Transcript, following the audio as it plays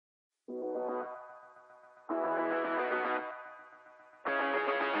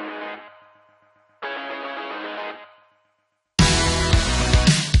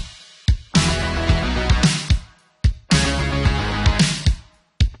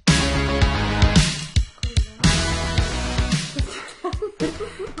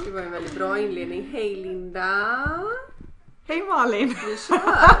Det var en väldigt bra inledning. Hej Linda! Hej Malin! Vi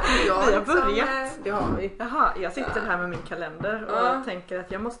kör! Vi har börjat. Det har vi. Jaha, jag sitter här med min kalender och tänker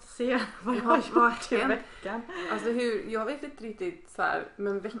att jag måste se vad jag har gjort i veckan. Alltså jag vet inte riktigt så här,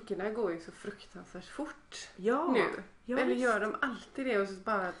 men veckorna går ju så fruktansvärt fort nu. Ja, eller gör de alltid det och så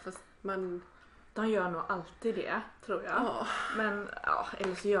bara fast man... De gör nog alltid det, tror jag. Men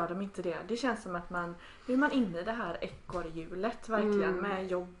eller så gör de inte det. Det känns som att nu är man inne i det här ekorrhjulet verkligen med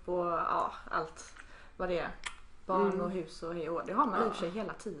jobb och allt vad det är. Barn och hus och hej och det har man i och för sig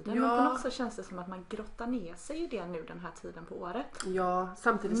hela tiden. Men på något sätt känns det som att man grottar ner sig i det nu den här tiden på året. Ja,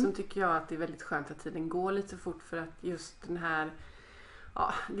 samtidigt så tycker jag att det är väldigt skönt att tiden går lite fort för att just den här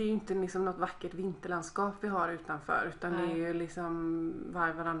det är ju inte liksom något vackert vinterlandskap vi har utanför utan det är ju liksom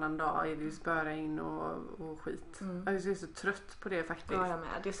varannan dag är det ju spöregn och skit. Jag är så trött på det faktiskt. Ja, jag med.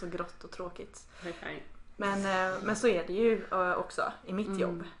 Det är så grått och tråkigt. Men så är det ju också i mitt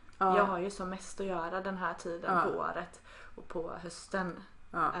jobb. Jag har ju som mest att göra den här tiden på året och på hösten.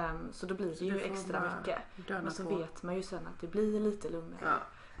 Så då blir det ju extra mycket. Men så vet man ju sen att det blir lite lugnare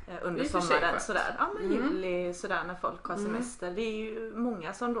under sommaren. Sådär. Ja, men juli sådär när folk har semester. Det är ju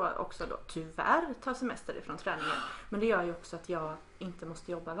många som då också tyvärr tar semester ifrån träningen. Men det gör ju också att jag inte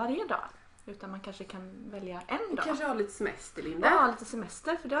måste jobba varje dag. Utan man kanske kan välja en dag. Kanske ha lite semester, Linda. Ja, lite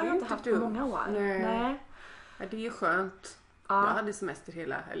semester. För det har jag inte haft på många år. Nej. Ja, det är skönt. Jag hade semester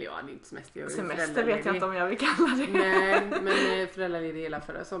jag hade inte semester. Semester vet jag inte om jag vill kalla det. Nej, men föräldraledig hela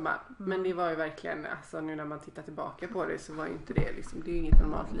förra sommaren. Men det var ju verkligen, alltså nu när man tittar tillbaka på det så var ju inte det liksom, det är ju inget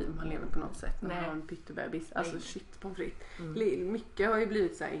normalt liv man lever på något sätt. Man har en pyttebebis, alltså shit pomfritt. Mycket har ju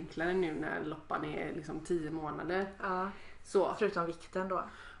blivit så här enklare nu när loppan är liksom 10 månader. Så. Förutom vikten då.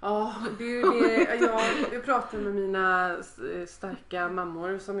 Ja, det är ju det. Jag pratar med mina starka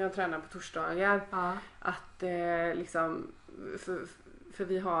mammor som jag tränar på torsdagar. Att liksom för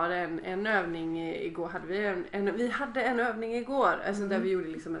vi har en övning igår vi hade en övning igår alltså där vi gjorde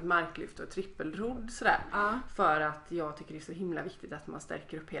liksom ett marklyft och trippelrodd sådär. För att jag tycker det är så himla viktigt att man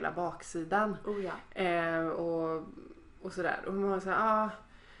stärker upp hela baksidan. Och sådär. Och man var så här,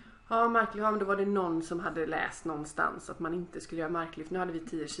 marklyft, men då var det någon som hade läst någonstans att man inte skulle göra marklyft. Nu hade vi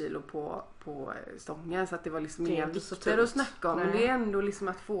 10 kilo på stången så att det var liksom inga vikter att snacka om. Men det är ändå liksom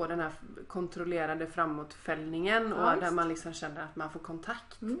att få den här kontrollerade framåtfällningen och där man liksom känner att man får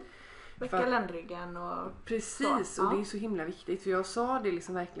kontakt. Väcka ländryggen och precis, och det är så himla viktigt. För jag sa det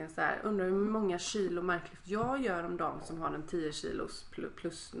liksom verkligen så här, undrar hur många kilo marklyft jag gör om dagen som har en 10 kilos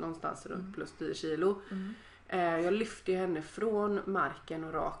plus någonstans runt plus 10 kilo. Jag lyfter henne från marken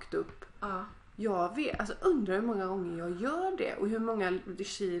och rakt upp. Jag vet, alltså undrar hur många gånger jag gör det. Och hur många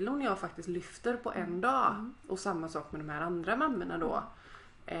kilon jag faktiskt lyfter på en dag. Och samma sak med de här andra mammorna då.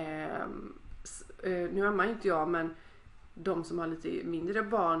 Nu ammar inte jag, men de som har lite mindre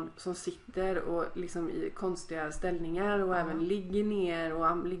barn som sitter och liksom i konstiga ställningar och även ligger ner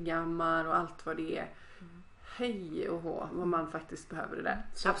och liggammar och allt vad det är. Hej och hå, vad man faktiskt behöver det där.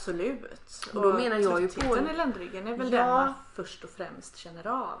 Så. Absolut. Och då menar jag ju på... i ländryggen är väl det man först och främst känner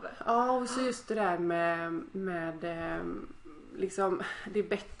av. Ja, och så just det där med liksom, det är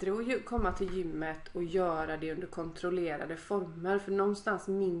bättre att komma till gymmet och göra det under kontrollerade former. För någonstans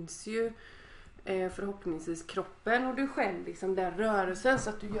minns ju förhoppningsvis kroppen och du själv liksom den rörelsen så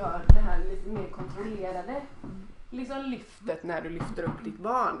att du gör det här lite mer kontrollerade. Liksom lyftet när du lyfter upp ditt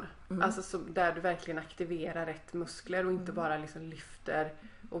barn. Alltså så, där du verkligen aktiverar rätt muskler och inte bara liksom lyfter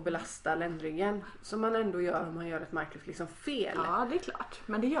och belastar ländryggen. Som man ändå gör om man gör ett marklyft liksom fel. Ja, det är klart.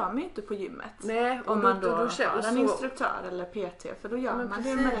 Men det gör man ju inte på gymmet. Nej, om man då har en instruktör eller PT. För då gör man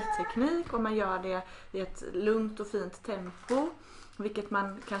det med rätt teknik och man gör det i ett lugnt och fint tempo. Vilket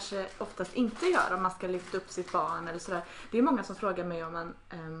man kanske oftast inte gör om man ska lyfta upp sitt barn eller sådär. Det är många som frågar mig om man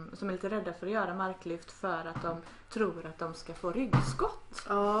som är lite rädda för att göra marklyft för att de tror att de ska få ryggskott.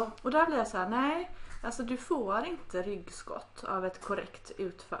 Och där blir jag så här, nej, alltså du får inte ryggskott av ett korrekt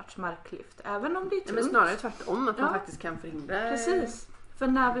utfört marklyft. Även om det är tungt. Men snarare tvärtom att man faktiskt kan förhindra. Precis. För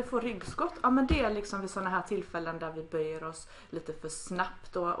när vi får ryggskott, men det är liksom vid sådana här tillfällen där vi böjer oss lite för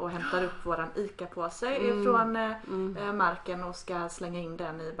snabbt och hämtar upp våran ICA-påse från marken och ska slänga in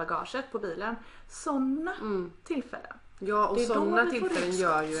den i bagaget på bilen. Sådana tillfällen. Ja, och sådana tillfällen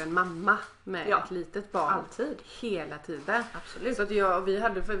gör ju en mamma med ett litet barn. Alltid. Hela tiden. Absolut. Så att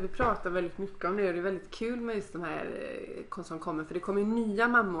vi pratar väldigt mycket om det och det är väldigt kul med just de här som kommer. För det kommer ju nya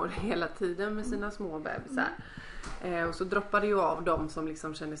mammor hela tiden med sina små bebisar. Och så droppar det ju av dem som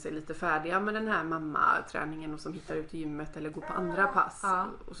liksom känner sig lite färdiga med den här mammaträningen och som hittar ut i gymmet eller går på andra pass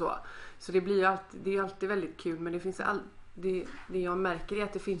och så. Så det blir ju alltid väldigt kul, men det finns det jag märker är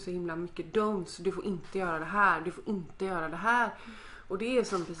att det finns så himla mycket don'ts. Du får inte göra det här, du får inte göra det här. Och det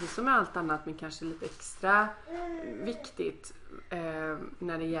är precis som med allt annat, men kanske lite extra viktigt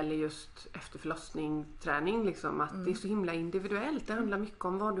när det gäller just efter förlossning träning liksom, att det är så himla individuellt. Det handlar mycket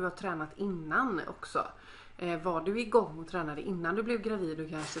om vad du har tränat innan också. Var du igång och tränade innan du blev gravid och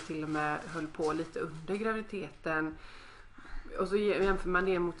kanske till och med höll på lite under graviditeten. Och så jämför man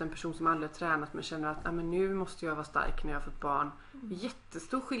det mot en person som aldrig har tränat men känner att men nu måste jag vara stark när jag har fått barn.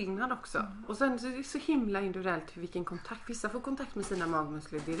 Jättestor skillnad också. Och sen så är det så himla individuellt för vilken kontakt. Vissa får kontakt med sina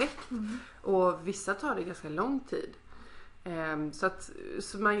magmuskler direkt. Och vissa tar det ganska lång tid.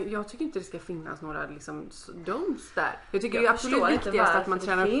 Jag tycker inte det ska finnas några liksom don'ts där. Jag tycker det är absolut viktigast att man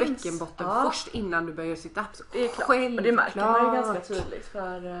tränar upp bäckenbotten först innan du börjar sitta upp. Det är klart. Och det märker man ju ganska tydligt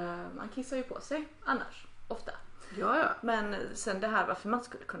för man kissar ju på sig annars ofta. Ja. Men sen det här varför man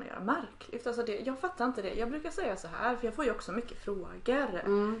skulle kunna göra märkligt. Alltså jag fattar inte det. Jag brukar säga så här, för jag får ju också mycket frågor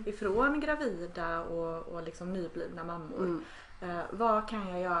ifrån gravida och liksom nyblivna mammor. Vad kan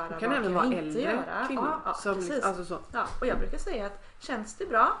jag göra? Det kan vad även kan vara jag inte äldre göra? kvinnor. Precis. Alltså så. Ja, och jag brukar säga att känns det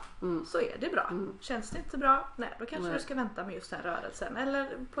bra så är det bra. Känns det inte bra, då kanske du ska vänta med just den rörelsen. Eller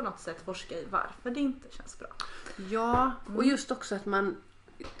på något sätt forska i varför det inte känns bra. Ja, och just också att man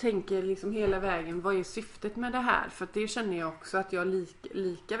tänker liksom hela vägen, vad är syftet med det här? För att det känner jag också att jag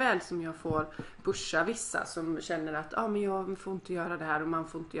lika väl som jag får pusha vissa som känner att men jag får inte göra det här och man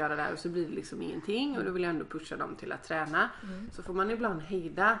får inte göra det här och så blir det liksom ingenting och då vill jag ändå pusha dem till att träna. Så får man ibland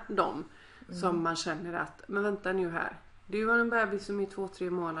hejda dem som man känner att, men vänta nu här, du har en bebis som är 2-3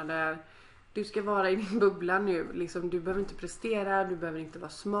 månader. Du ska vara i din bubbla nu. Liksom, du behöver inte prestera. Du behöver inte vara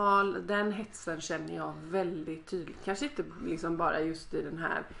smal. Den hetsen känner jag väldigt tydligt. Kanske inte liksom bara just i den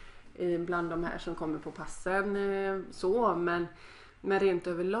här. Bland de här som kommer på passen. Men rent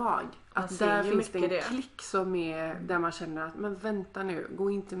överlag. Att där finns det en klick som är. Där man känner att men vänta nu.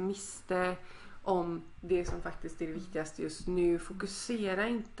 Gå inte miste om det som faktiskt är det viktigaste just nu. Fokusera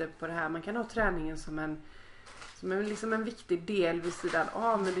inte på det här. Man kan ha träningen som en liksom en viktig del vid sidan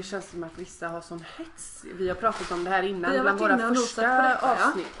av, men det känns som att vissa har sån hets. Vi har pratat om det här innan bland våra första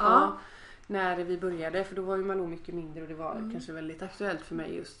avsnitt. Ja. När vi började, för då var ju Malou mycket mindre och det var kanske väldigt aktuellt för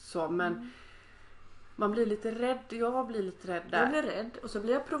mig just så, men man blir lite rädd. Jag blir lite rädd där. Jag blir rädd och så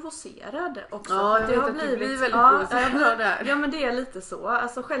blir jag provocerad också. Ja, jag vet att du blir väldigt provocerad där. Ja, men det är lite så.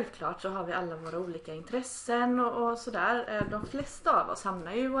 Alltså självklart så har vi alla våra olika intressen och sådär. De flesta av oss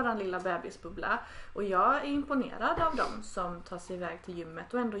hamnar ju i våran lilla bebisbubbla. Och jag är imponerad av dem som tar sig iväg till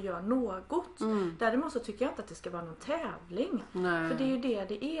gymmet och ändå gör något. Däremot så tycker jag inte att det ska vara någon tävling. Nej. För det är ju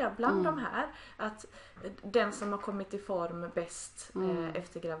det är bland de här. Att den som har kommit i form bäst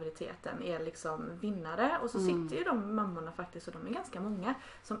efter graviditeten är liksom vinnare. Och så sitter ju de mammorna faktiskt, och de är ganska många,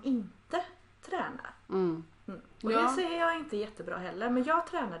 som inte tränar. Och det säger jag inte jättebra heller. Men jag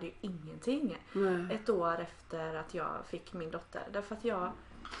tränade ju ingenting ett år efter att jag fick min dotter. Därför att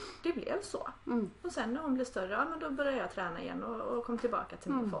det blev så. Och sen när hon blev större, men då började jag träna igen och kom tillbaka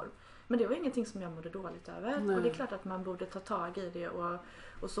till min form. Men det var ingenting som jag mådde dåligt över. Nej. Och det är klart att man borde ta tag i det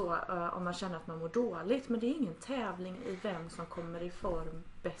och så om man känner att man mår dåligt. Men det är ingen tävling i vem som kommer i form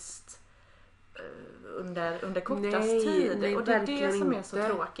bäst under kortast tid. Nej, och det är det som är så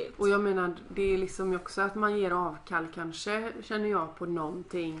tråkigt. Och jag menar, det är liksom också att man ger avkall kanske, känner jag, på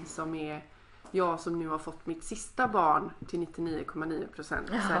någonting som är jag som nu har fått mitt sista barn till 99,9%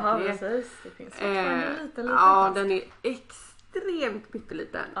 säkerhet. Ja, precis. Det finns fortfarande lite. Ja, den är extremt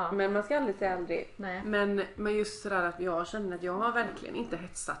pytteliten. Ja. Men man ska aldrig säga aldrig. Nej. Men just sådär att jag känner att jag har verkligen inte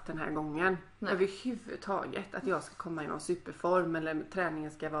hetsat den här gången. Nej. Överhuvudtaget. Att jag ska komma i någon superform eller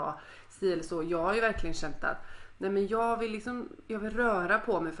träningen ska vara si eller så. Jag har ju verkligen känt att men jag vill röra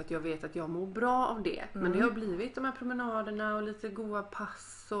på mig för att jag vet att jag mår bra av det. Men det har blivit de här promenaderna och lite goda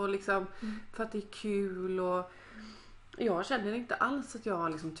pass och liksom för att det är kul och jag känner inte alls att jag har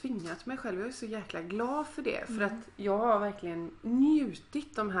liksom tvingat mig själv. Jag är så jäkla glad för det. För att jag har verkligen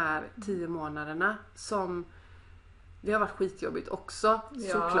njutit de här 10 månaderna som det har varit skitjobbigt också,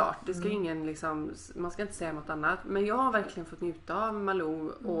 såklart. Det ska ingen liksom, man ska inte säga något annat. Men jag har verkligen fått njuta av Malou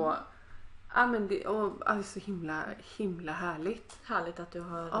och men det är så himla härligt. Härligt att du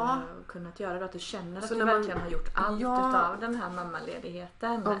har kunnat göra det. Att du känner att du verkligen har gjort allt utav den här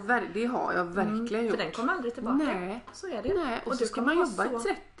mammaledigheten. Ja, det har jag verkligen gjort. För den kommer aldrig tillbaka. Nej. Så är det. Nej. Och så ska man jobba i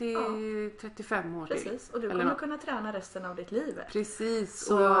 30-35 år till. Precis. Och du kommer kunna träna resten av ditt liv. Precis.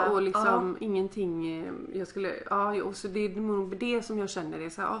 Så, och liksom ingenting. Jag skulle, och så det är nog det som jag känner. Det är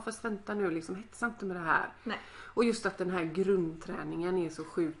så här, fast vänta nu, liksom, hetsa inte med det här. Nej. Och just att den här grundträningen är så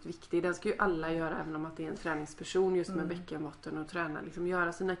sjukt viktig. Den ska ju alla göra, även om att det är en träningsperson just med bäckenbotten och träna. Liksom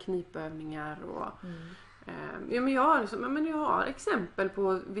göra sina knipövningar och Ja, men jag har exempel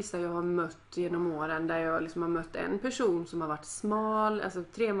på vissa jag har mött genom åren där jag liksom har mött en person som har varit smal, alltså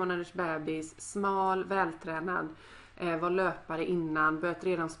 3 månaders bebis, smal, vältränad, var löpare innan, börjat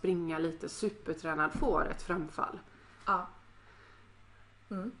redan springa lite, supertränad, får ett framfall. Ja.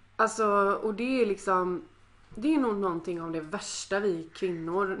 Alltså, och det är liksom, det är nog någonting av det värsta vi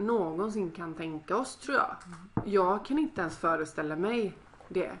kvinnor någonsin kan tänka oss, tror jag. Jag kan inte ens föreställa mig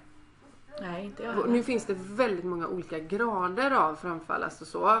det. Nej, inte jag. Nu finns det väldigt många olika grader av framfall, alltså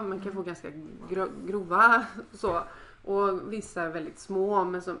så. Man kan få ganska grova så. Och vissa är väldigt små,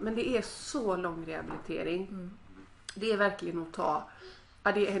 men det är så lång rehabilitering. Det är verkligen att ta,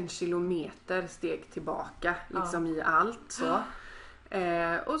 det är 1 kilometer steg tillbaka liksom i allt så.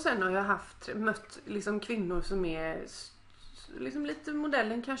 Och sen har jag mött liksom kvinnor som är liksom lite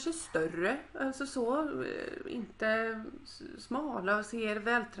modellen kanske större, alltså så, inte smala och ser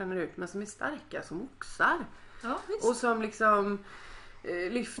vältränade ut, men som är starka som oxar. Ja, och som liksom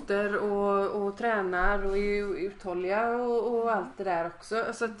lyfter och tränar och är uthålliga och allt det där också.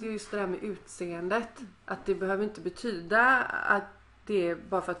 Alltså att just det där med utseendet, att det behöver inte betyda att det är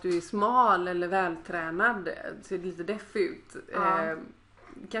bara för att du är smal eller vältränad, ser lite deff ut.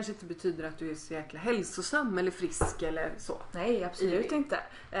 Kanske inte betyder att du är så jäkla hälsosam eller frisk eller så. Nej, absolut inte.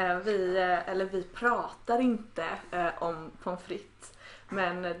 Vi pratar inte om pomfritt.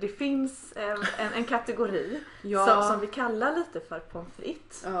 Men det finns en kategori som vi kallar lite för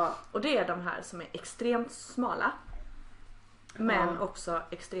pomfritt. Ja. Och det är de här som är extremt smala. Men också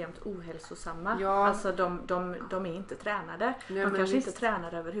extremt ohälsosamma. Ja. Alltså de är inte tränade. Nej, de kanske inte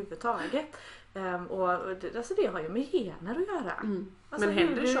tränar överhuvudtaget. Alltså det har ju med gener att göra. Alltså men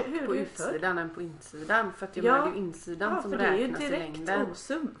hellre tjock på utsidan än på insidan. För att det är ju insidan som räknas i längden. Det är ju direkt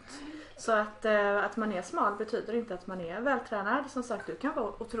osunt. Så att man är smal betyder inte att man är vältränad. Som sagt, du kan vara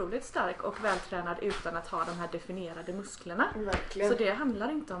otroligt stark och vältränad utan att ha de här definierade musklerna. Verkligen. Så det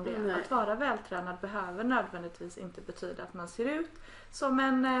handlar inte om det. Nej. Att vara vältränad behöver nödvändigtvis inte betyda att man ser ut som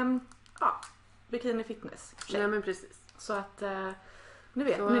en bikini fitness. Nej, men precis. Så att nu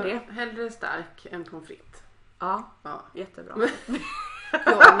vet ni det. Hellre stark än pomfritt. Ja, jättebra.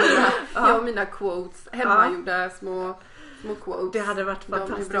 Jag och mina quotes, hemmagjorda små quotes. Det hade varit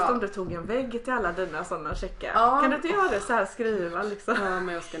fantastiskt om du tog en vägg till alla dina sådana checkar. Kan du inte göra det så här, skriva liksom? Ja,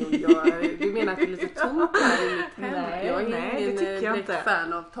 men jag ska nog göra det. Du menar att det är lite tomt här i mitt hem? Nej, jag är ingen direkt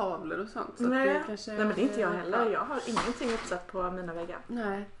fan av tavlor och sånt. Så nej. Det kanske, nej, men det är inte jag heller. Jag har ingenting uppsatt på mina väggar.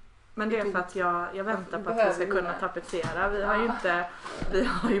 Nej. Men det är för att jag väntar på att vi ska kunna tapetsera. Vi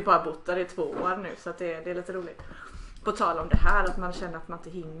har ju bara bott där i 2 år nu, så att det är lite roligt. På tal om det här, att man känner att man inte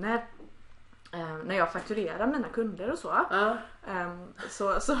hinner. När jag fakturerar mina kunder och så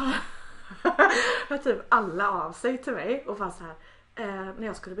har typ alla av sig till mig och bara så här, när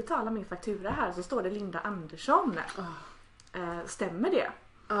jag skulle betala min faktura här så står det Linda Andersson. Stämmer det?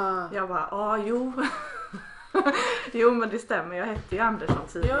 Jag bara, jo. Jo, men det stämmer. Jag hette ju Andersson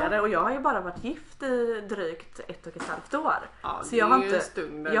tidigare och jag har ju bara varit gift i drygt 1,5 år. Så jag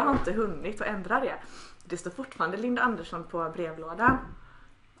har inte hunnit att ändra det. Det står fortfarande Linda Andersson på brevlådan.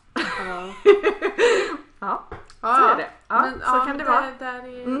 Så är det. Så kan det vara.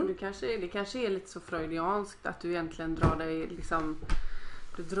 Det kanske är lite så freudianskt att du egentligen drar dig liksom,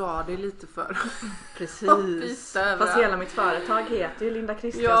 du drar dig lite för. Precis. Fast hela mitt företag heter ju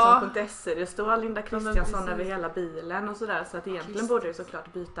lindakristjansson.se. Det står Linda Kristjansson över hela bilen och sådär, så att egentligen borde jag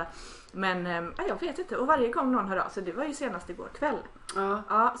såklart byta. Men jag vet inte. Och varje gång någon hör av sig, det var ju senast igår kväll.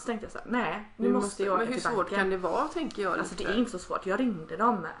 Så tänkte jag så här, nej, nu måste jag åka till banken. Men hur svårt kan det vara, tänker jag? Alltså det är inte så svårt. Jag ringde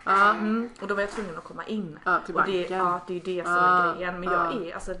dem. Och då var jag tvungen att komma in. Till och det är det som är grejen. Men jag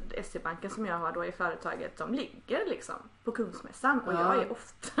är, alltså SC-banken som jag har då i företaget, de ligger liksom på Kungsmässan. Och jag är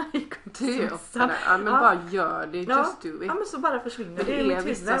ofta i Kungsmässan. Men bara gör det, just do it. Ja, men så bara försvinner det i mitt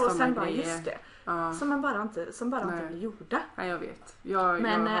huvud. Och sen bara, just det. Som bara inte blir gjorda. Ja, jag vet.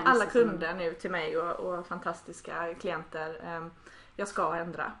 Men alla kunder nu till mig och fantastiska klienter, jag ska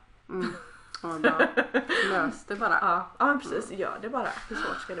ändra. Lös det bara. Ja, precis. Gör det bara. Hur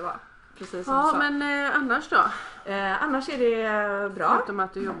svårt ska det vara? Precis som ja, men annars då? Annars är det bra. Förutom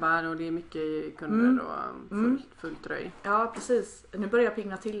att du jobbar och det är mycket kunder och fullt röj. Ja, precis. Nu börjar jag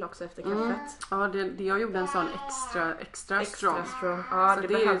pigna till också efter kaffet. Ja, jag gjorde en sån extra strong. Ja, så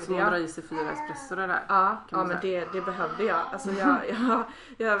det är som att dra i sig 4 espresso det där. Ja, men det behövde jag. Alltså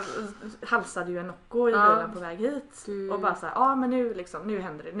jag halsade ju en Nocco i bilen på väg hit. Och bara så här, men nu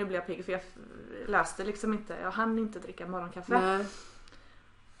händer det. Nu blir jag pigg, för jag löste liksom inte. Jag hann inte dricka morgonkaffe. Nej.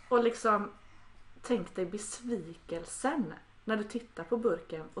 Och liksom, tänk dig besvikelsen när du tittar på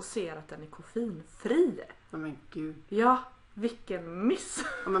burken och ser att den är koffeinfri. Men gud. Ja, vilken miss.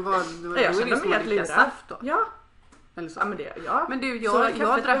 Ja, men vad då jag är det kände som mig att helt dricka lurad. saft då? Ja. Eller så. Ja men det, ja. Men du, Så jag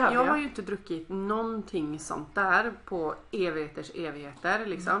har ju inte druckit någonting sånt där på evigheter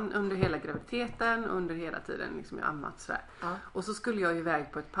liksom, under hela graviditeten, under hela tiden liksom jag ammat sådär. Ja. Och så skulle jag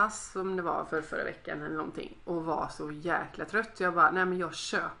iväg på ett pass som det var förra veckan eller någonting och var så jäkla trött. Så jag bara, nej men jag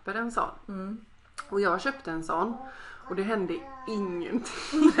köper en sån. Och jag köpte en sån och det hände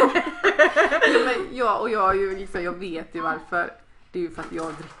ingenting. Jag är ju liksom, jag vet ju varför. Det är ju för att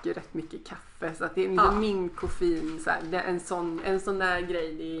jag dricker rätt mycket kaffe. Så att det är liksom min koffein. Så här, en sån där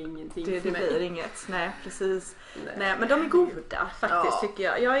grej, det är ingenting det för mig. Blir inget. Nej, precis. Nej, men de är goda faktiskt tycker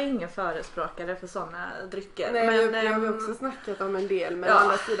jag. Jag är ingen förespråkare för såna drycker. Nej, men, jag har ju också snackat om en del. Men å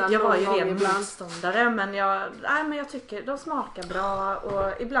andra sidan, jag var ju ren motståndare. Men jag tycker de smakar bra.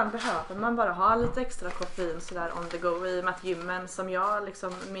 Och ibland behöver man bara ha lite extra koffein sådär on the go. I och med att gymmen som jag,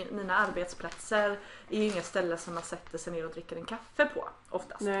 liksom, mina arbetsplatser är ju inga ställen som man sätter sig ner och dricker en kaffe på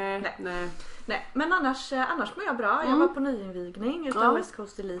oftast. Nej. Men annars mår jag bra. Jag var på nyinvigning utav West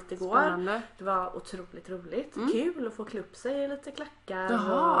Coast Elite igår. Spännande. Det var otroligt roligt. Kul att få klä upp sig i lite klackar.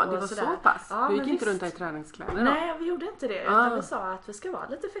 Jaha, det var sådär. Så pass. Ja, du gick inte visst. runt i träningskläder då? Nej, vi gjorde inte det. Utan vi sa att vi ska vara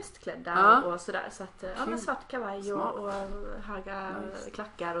lite festklädda och sådär. Så att, med svart kavaj och höga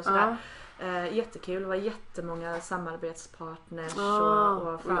klackar och sådär. Jättekul, det var jättemånga samarbetspartners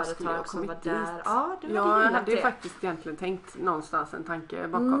och företag som var där. Ja, du hade jag hade ju det. faktiskt egentligen tänkt någonstans en tanke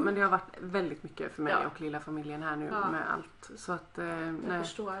bakom. Men det har varit väldigt mycket för mig och lilla familjen här nu med allt. Så att, jag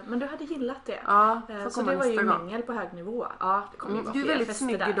förstår. Men du hade gillat det. Ja, så det var ju mingel på hög nivå. Ja, det kommer ju vara du är väldigt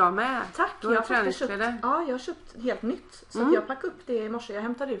snygg idag med. Tack, du har träningskläder. Jag har köpt helt nytt. Så att jag packade upp det i morse. Jag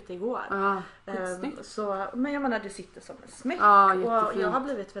hämtade ut det igår. Men jag menar, det sitter som en smäck. Och jag har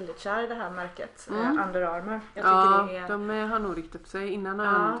blivit väldigt kär i det här märket. Under Armour. Jag tycker de har nog riktat upp sig. Innan har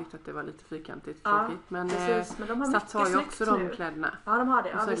jag nog tyckt att det var lite fyrkantigt tråkigt. Men de har Sats har ju också de kläderna. Ja, de har det.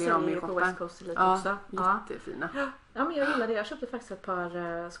 Ja, vi säljer ju på West Coast Elite också. Jättefina. Ja, men jag gillar det. Jag köpte faktiskt ett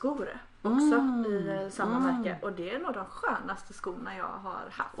par skor också i samma märke. Och det är nog de skönaste skorna jag har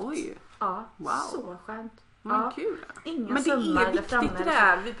haft. Oj. Ja, så skönt. Men kul. Men det är viktigt det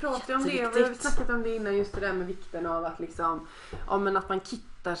där. Vi pratade om det. Vi har snackat om det innan, just det där med vikten av att liksom, men att man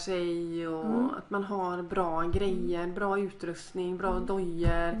kittar sig och att man har bra grejer, bra utrustning, bra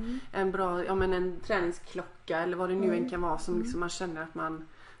dojor, en bra, en träningsklocka eller vad det nu än kan vara som liksom man känner att man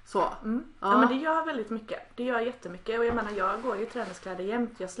så. Ja, men det gör väldigt mycket. Det gör jättemycket. Och jag menar, jag går ju i träningskläder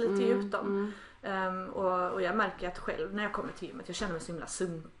jämt. Jag sliter ju ut dem. Och jag märker att själv när jag kommer till gymmet, jag känner mig så himla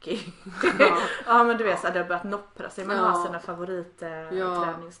sunkig. Men du vet så att det har börjat noppra sig. Man har sina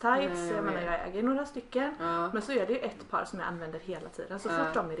favoritträningstights. Jag menar, jag äger några stycken. Men så är det ju ett par som jag använder hela tiden. Så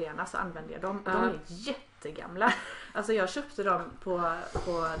fort de är rena så använder jag dem. De är jättegamla. Alltså jag köpte dem på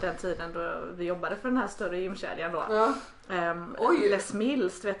den tiden då vi jobbade för den här större gymkedjan då. Les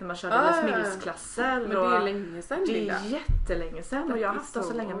Mills, du vet när man körde Les Mills-klasser. Men det är länge sedan. Det är jättelänge sedan och jag har haft dem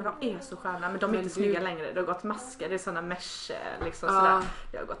så länge, men de är så sköna. Men de är inte snygga längre. Det har gått masker, det är såna mesh liksom sådär.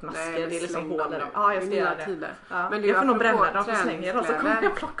 Jag har gått masker, det är liksom hål i dem. Ja, jag ska göra det. Men jag får nog bränna dem, för slänger dem så kommer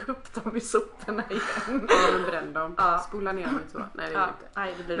jag plocka upp dem i soporna igen. Ja, men bränn dem. Spola ner dem så. Nej, det är inte.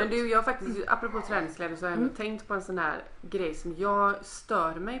 Nej, det blir men du, jag faktiskt, apropå träningskläder, så har jag tänkt på en sån här grej som jag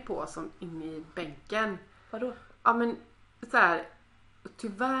stör mig på som inne i bänken. Vadå? Ja, men så här,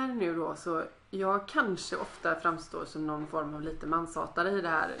 tyvärr nu då så jag kanske ofta framstår som någon form av lite manshatare i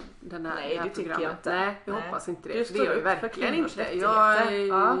den här Nej, det tycker jag inte. Nej, jag hoppas inte det. Du för det gör jag verkligen inte. Jag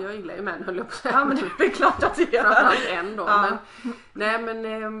gillar ju män, höll jag på att säga. Ja, men det är klart att det gör. Framförallt en då.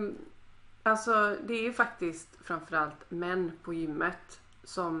 Men alltså det är ju faktiskt framförallt män på gymmet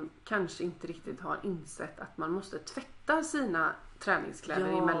som kanske inte riktigt har insett att man måste tvätta sina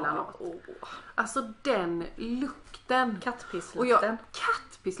träningskläder emellanåt. Alltså den lukten. Kattpisslukten.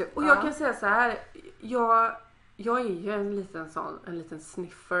 Och jag kan säga så här. Jag är ju en liten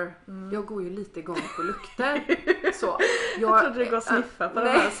sniffer. Jag går ju lite igång på lukter. Så. Jag trodde du går och sniffa på det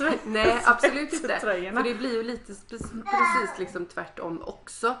här. Nej, absolut inte. För det blir ju lite precis liksom tvärtom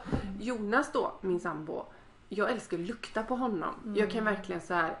också. Jonas då, min sambo. Jag älskar att lukta på honom. Jag kan verkligen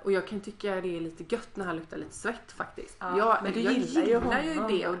så här, och jag kan tycka det är lite gött när han luktar lite svett faktiskt. Men du gillar ju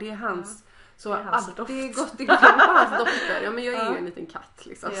det och det är hans. Så det är hans det är gott det är hans dofter. Ja, men jag är ju en liten katt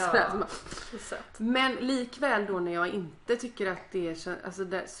liksom. Men likväl då när jag inte tycker att det är alltså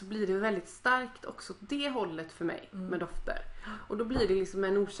så blir det väldigt starkt också det hållet för mig med dofter. Och då blir det liksom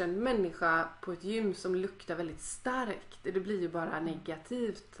en okänd människa på ett gym som luktar väldigt starkt. Det blir ju bara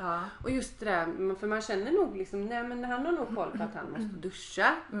negativt. Och just det där, för man känner nog liksom, nej men han har nog koll på att han måste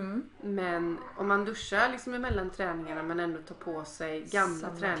duscha. Men om man duschar liksom emellan träningarna men ändå tar på sig gamla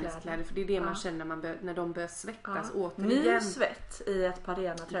träningskläder, för det är det man känner när de börjar svettas återigen. Ny svett i ett par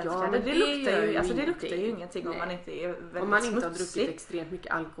rena träningskläder. Det luktar ju ingenting om man inte är väldigt om man inte smutsig. har druckit extremt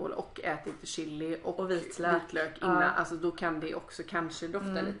mycket alkohol och ätit chili och vitlök innan. Alltså då kan det också kanske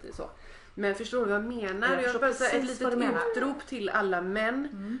dofta lite så. Men förstår du vad jag menar? Jag vill bara säga ett litet utrop till alla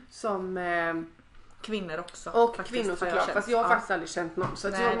män som... kvinnor också. Och kvinnor såklart. Fast jag har faktiskt aldrig känt någon. Så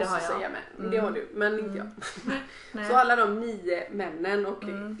att jag måste säga men. Det har du. Men inte jag. Så alla de 9 männen och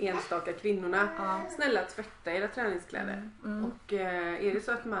enstaka kvinnorna. Snälla tvätta era träningskläder. Och är det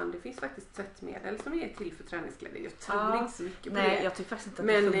så att det finns faktiskt tvättmedel som är till för träningskläder. Jag tror inte så mycket på det. Jag tycker faktiskt inte att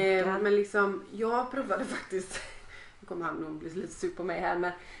det funkar. Men liksom, jag provade faktiskt. Nu kommer han nog bli lite sur på mig här.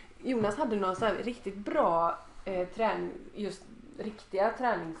 Men Jonas hade någon så här riktigt bra riktiga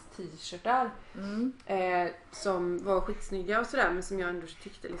tränings-t-shirtar som var skitsnygga och sådär, men som jag ändå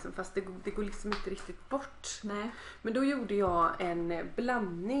tyckte liksom, fast det går liksom inte riktigt bort. Nej. Men då gjorde jag en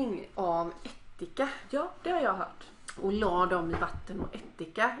blandning av ättika. Ja, det har jag hört. Och la dem i vatten och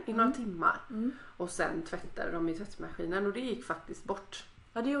ättika i några timmar. Och sen tvättade dem i tvättmaskinen och det gick faktiskt bort.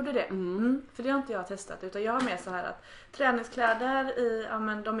 Ja, det gjorde det. För det har inte jag testat, utan jag har med så här att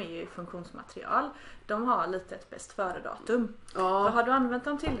träningskläder de är ju funktionsmaterial. De har lite ett bäst före-datum. För har du använt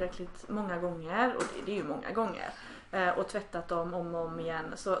dem tillräckligt många gånger, och det är ju många gånger, och tvättat dem om och om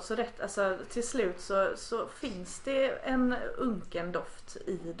igen, så till slut så finns det en unken doft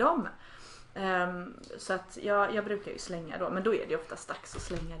i dem. Så att jag brukar ju slänga då, men då är det oftast dags att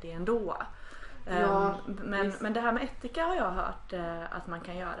slänga det ändå. Men det här med ättika har jag hört att man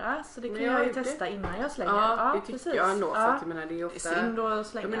kan göra, så det kan jag ju testa innan jag slänger. Ja, det tycker jag ändå, för att jag menar, det är ofta synd att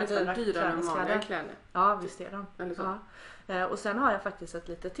slänga dyrare än vanliga kläder. Ja, visst är de. Och sen har jag faktiskt ett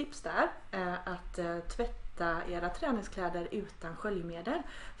litet tips där, att tvätta era träningskläder utan sköljmedel,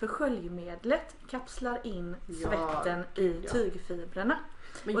 för sköljmedlet kapslar in svetten i tygfibrerna.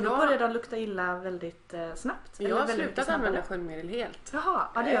 Men och då börjar de lukta illa väldigt snabbt. Jag har slutat använda sköljmedel helt.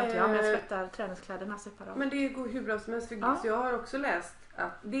 Jaha, det gör inte jag, men jag tvättar träningskläderna separat. Men det går hur bra som helst. Så jag har också läst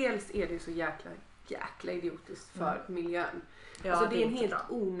att dels är det så jäkla idiotiskt för miljön. Alltså det är en helt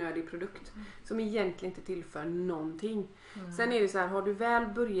onödig produkt som egentligen inte tillför någonting. Sen är det så här, har du väl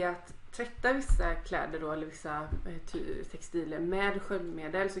börjat tvätta vissa kläder då, eller vissa textiler med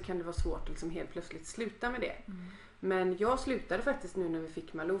sköljmedel, så kan det vara svårt att liksom helt plötsligt sluta med det. Men jag slutade faktiskt nu när vi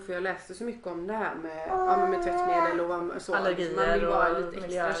fick Malou, för jag läste så mycket om det här med tvättmedel och så. Allergier, man vill vara och lite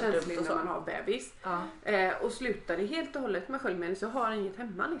extra känslig när man har bebis. Och slutade helt och hållet med sköljmedel, så jag har inget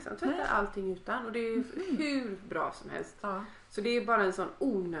hemma liksom. Tvättar allting utan, och det är hur bra som helst. Så det är bara en sån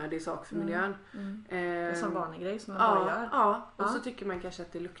onödig sak för miljön. En sån vanlig grej som man bara gör. Och så tycker man kanske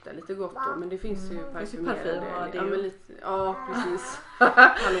att det luktar lite gott då, men det finns ju parfym. Precis.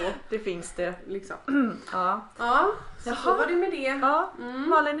 Hallå. Det finns det. Liksom. Så var det med det.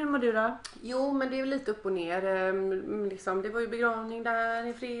 Malin, hur mår du då? Jo, men det är lite upp och ner. Liksom, det var ju begravning där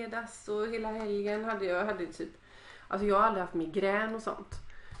i fredags och hela helgen hade jag typ... Alltså jag har aldrig haft migrän och sånt.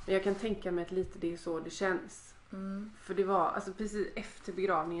 Men jag kan tänka mig att lite det är så det känns. För det var alltså precis efter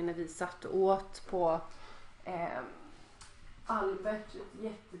begravningen när vi satt och åt på Albert, ett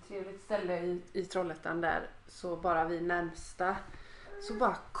jättetrevligt ställe i Trollhättan där, så bara vi närmsta, så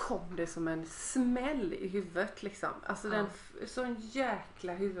bara kom det som en smäll i huvudet liksom. Alltså sån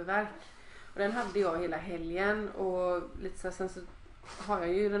jäkla huvudvärk. Och den hade jag hela helgen, och lite så, sen så har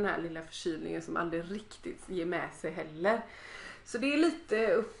jag ju den här lilla förkylningen som aldrig riktigt ger med sig heller. Så det är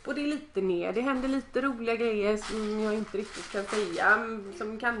lite upp och det är lite ner. Det händer lite roliga grejer som jag inte riktigt kan säga.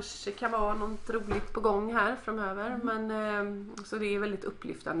 Som kanske kan vara något roligt på gång här framöver. Men, så det är väldigt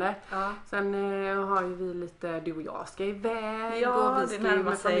upplyftande. Sen har ju vi lite, du och jag ska iväg. Och vi ska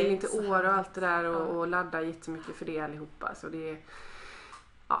med familjen till Åre och allt det där. Och ladda jättemycket för det allihopa. Så det är...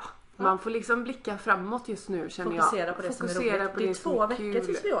 Man får liksom blicka framåt just nu, känner jag. Fokusera på det som är roligt. Det är 2 veckor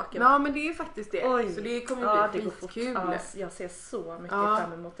tills vi åker. Ja, men det är faktiskt det. Oj. Så det kommer bli skitkul. Jag ser så mycket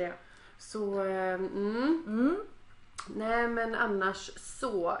fram emot det. Så, nej men annars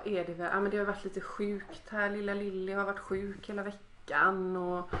så är det väl, men det har varit lite sjukt här. Lilla Lilly har varit sjuk hela veckan.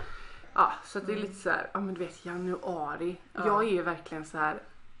 Och, så att det är lite så här, men du vet, januari. Jag är ju verkligen så här...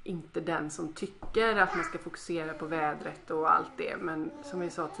 inte den som tycker att man ska fokusera på vädret och allt det, men som vi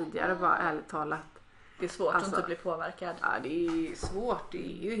sa tidigare, bara ärligt talat, det är svårt att inte bli påverkad. Ja, det är svårt, det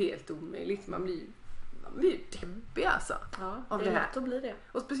är ju helt omöjligt, man blir deppig alltså. Ja, det är lätt att bli det.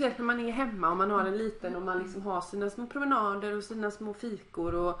 Och speciellt när man är hemma och man har en liten och man liksom har sina små promenader och sina små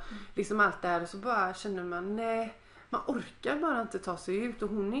fikor och liksom allt det här, och så bara känner man, nej, man orkar bara inte ta sig ut och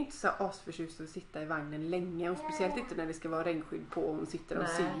hon är inte så asförtjust att sitta i vagnen länge och speciellt inte när det ska vara regnskydd på och hon sitter och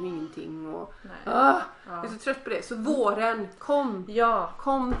ser ingenting och jag är så trött på det. Så våren, kom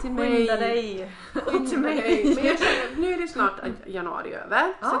till mig. Skynda dig. Kom till mig. Men jag känner, nu är det snart januari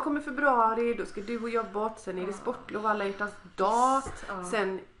över. Sen kommer februari, då ska du och jag bort. Sen är det sportlov, alla hjärtans dag.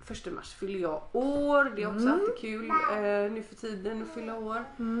 Sen 1 mars fyller jag år. Det är också alltid kul nu för tiden att fylla år.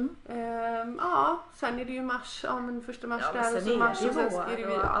 Sen är det ju mars. Ja, men 1 mars där och så mars och sen är det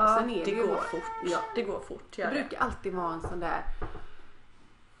ju sen är det går fort. Ja, det går fort. Det brukar alltid vara en sån där.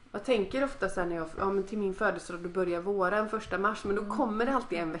 Jag tänker ofta så här när men till min födelsedag då börjar våren 1 mars men då kommer det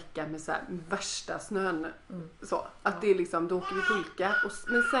alltid en vecka med så här värsta snön så att det är liksom då åker vi pulka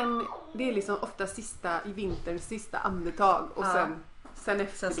men sen det är liksom ofta i vinterns sista andetag och sen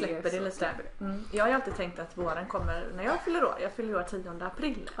släpper det lite. Jag har ju alltid tänkt att våren kommer när jag fyller år. Jag fyller år 10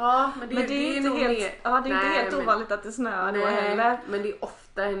 april. Ja, men det är inte helt ovanligt att det snöar då heller. Men det är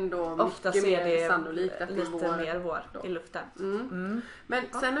ofta ändå mycket mer sannolikt att det lite mer vår i luften. Men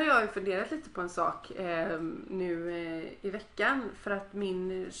sen har jag ju funderat lite på en sak nu i veckan för att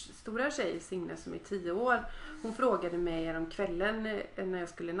min stora tjej Signe som är 10 år hon frågade mig om kvällen när jag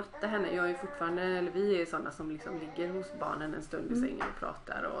skulle natta henne. Jag är fortfarande, eller vi är sådana som liksom ligger hos barnen en stund i sängen och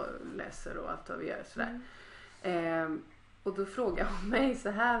pratar och läser och allt vad vi gör sådär. Och då frågade hon mig så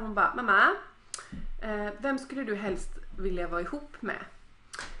här, hon bara, mamma, vem skulle du helst vilja vara ihop med?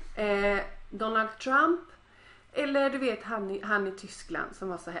 Donald Trump eller du vet han i Tyskland som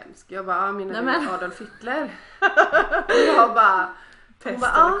var så hemsk. Jag bara, menar Adolf Hitler? Och jag bara pest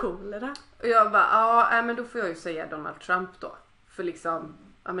eller kolera. Och jag bara, men då får jag ju säga Donald Trump då. För liksom,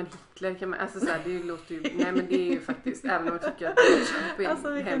 men Hitler kan man, alltså såhär, det låter ju, nej men det är ju faktiskt, även om jag tycker att Donald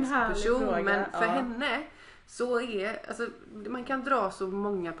Trump är en hemsk person. Fråga. Men för henne så alltså man kan dra så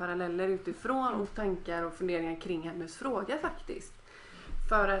många paralleller utifrån och tankar och funderingar kring hennes fråga faktiskt.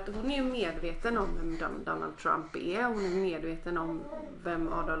 För att hon är ju medveten om vem Donald Trump är. Hon är medveten om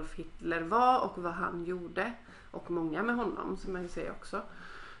vem Adolf Hitler var och vad han gjorde. Och många med honom som man säger också.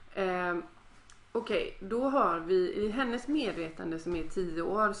 Okej, då har vi i hennes medvetande som är 10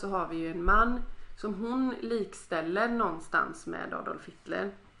 år så har vi ju en man som hon likställer någonstans med Adolf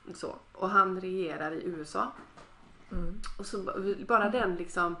Hitler. Så. Och han regerar i USA. Och så bara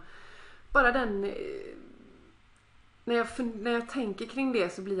den när jag tänker kring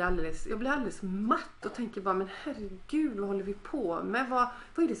det så blir jag blir alldeles matt och tänker bara men herregud vad håller vi på med?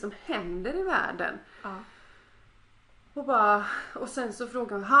 Vad är det som händer i världen? Och sen så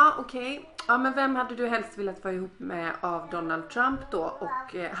frågar hon, okej. Ja, men vem hade du helst velat vara ihop med av Donald Trump då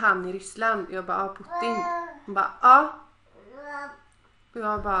och han i Ryssland? Jag bara, Putin. Hon bara, Och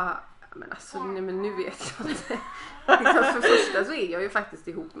jag bara, men alltså nej, men nu vet jag inte. Liksom, för första så är jag ju faktiskt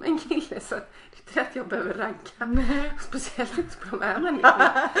ihop med en kille så det är inte att jag behöver ranka. Speciellt inte på de här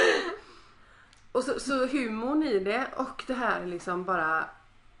människorna. Och så humorn i det och det här liksom bara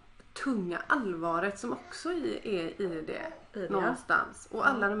tunga allvaret som också är i det någonstans. Och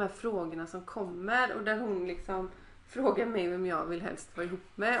alla de här frågorna som kommer och där hon liksom frågar mig vem jag vill helst vara ihop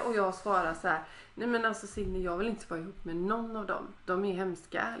med och jag svarar så här: nej men alltså Signe, jag vill inte vara ihop med någon av dem. De är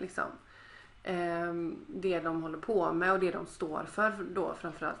hemska liksom. Det de håller på med och det de står för då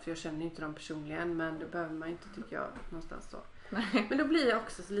framförallt, för jag känner ju inte dem personligen, men det behöver man inte tycker jag någonstans då. Men då blir jag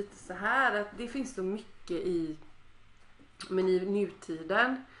också lite så här att det finns så mycket i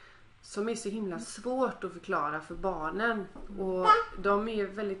nutiden som är så himla svårt att förklara för barnen. Och de är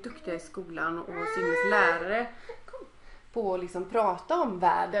väldigt duktiga i skolan och Signes lärare på att liksom prata om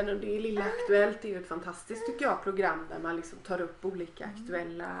världen. Och det är Lilla Aktuellt, det är ju ett fantastiskt tycker jag program där man liksom tar upp olika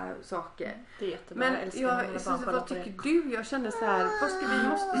aktuella saker. Det är jättebra. Men vad tycker du? Jag känner så här, vad ska vi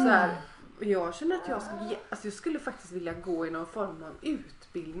måste så här. Jag känner att jag skulle faktiskt vilja gå i någon form av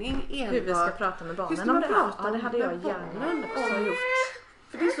utbildning. Hur vi ska prata med barnen om det här. Ja, det hade jag gärna också gjort.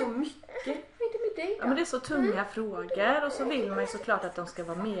 För det är så mycket. Vad är det med dig då? Ja, men det är så tunga frågor och så vill man ju såklart att de ska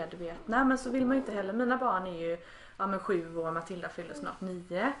vara medvetna. Men så vill man ju inte heller. Mina barn är ju 7 år, Matilda fyller snart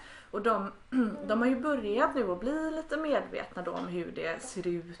 9. Och de har ju börjat nu att bli lite medvetna då om hur det ser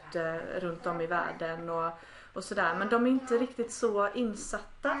ut runt om i världen och sådär. Men de är inte riktigt så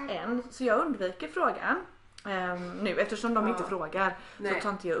insatta än. Så jag undviker frågan. Nu, eftersom de inte frågar så tar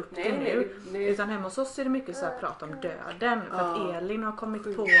inte jag upp det nu. Utan hemma hos oss är det mycket så här prat om döden. För att Elin har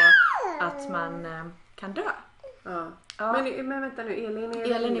kommit på att man kan dö. Men vänta nu,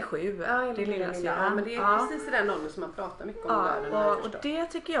 Elin är 7. Det är lilla men det är precis i den åldern som man pratar mycket om döden. Och det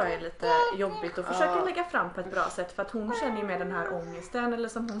tycker jag är lite jobbigt att försöka lägga fram på ett bra sätt. För att hon känner ju med den här ångesten. Eller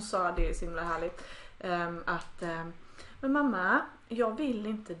som hon sa, det är så himla härligt. Men mamma, jag vill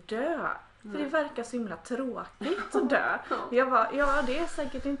inte dö. För det verkar så himla tråkigt att dö. Jag bara, ja det är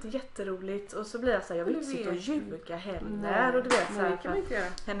säkert inte jätteroligt. Och så blir jag så här, jag vill inte sitta och ljuga heller. Och du vet så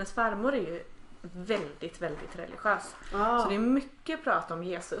här, hennes farmor är ju väldigt, väldigt religiös. Så det är mycket prat om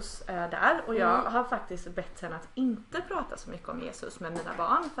Jesus där. Och jag har faktiskt bett henne att inte prata så mycket om Jesus med mina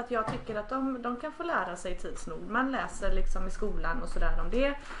barn. För att jag tycker att de kan få lära sig tids nog. Man läser liksom i skolan och sådär om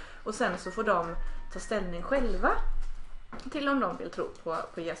det. Och sen så får de ta ställning själva till om de vill tro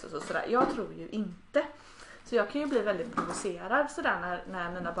på Jesus och sådär. Jag tror ju inte. Så jag kan ju bli väldigt provocerad sådär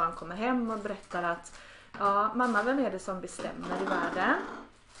när mina barn kommer hem och berättar att ja, mamma, vem är det som bestämmer i världen?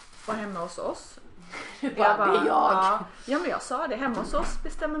 Och hemma hos oss. Det är jag. Ja, men jag sa det. Hemma hos oss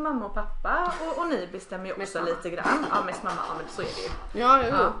bestämmer mamma och pappa. Och ni bestämmer ju också lite grann. Ja, mest mamma. Ja, men så är det ju.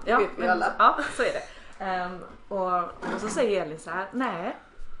 Ja, det vet vi alla. Ja, så är det. Och så säger Elin så här: nej,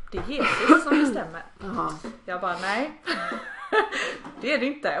 det är Jesus som bestämmer. Jag bara, nej. Det är det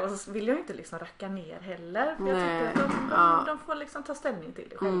inte. Och så vill jag inte liksom racka ner heller. För jag tycker att de får liksom ta ställning till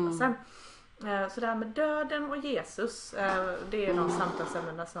det själva sen. Så det här med döden och Jesus, det är de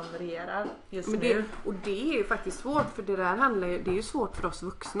samtalsämnena som regerar just nu. Och det är ju faktiskt svårt, för det är ju svårt för oss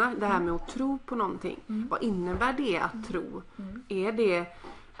vuxna, det här med att tro på någonting. Vad innebär det att tro? Är det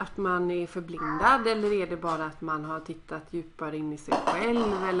att man är förblindad, eller är det bara att man har tittat djupare in i sig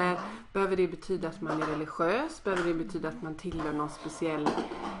själv? Eller behöver det betyda att man är religiös? Behöver det betyda att man tillhör någon speciell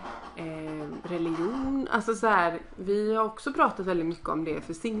religion? Alltså så här, vi har också pratat väldigt mycket om det,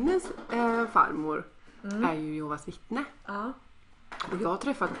 för Signes farmor är ju Jehovas vittne. Och jag har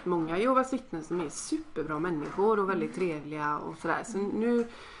träffat många Jehovas vittnen som är superbra människor och väldigt trevliga och sådär. Så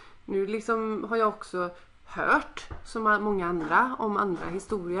nu liksom har jag också hört som många andra om andra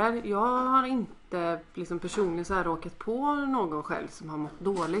historier. Jag har inte liksom personligen så här råkat på någon själv som har mått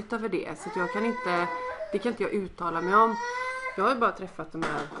dåligt över det. Så att det kan inte jag uttala mig om. Jag har bara träffat de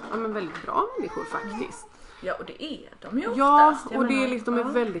här väldigt bra människor faktiskt. Ja, och det är de ju oftast. Ja, och det är liksom, de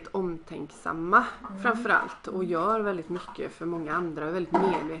är väldigt omtänksamma framförallt. Och gör väldigt mycket för många andra. Är väldigt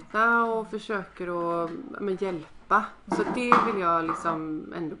medvetna och försöker att hjälpa. Så det vill jag liksom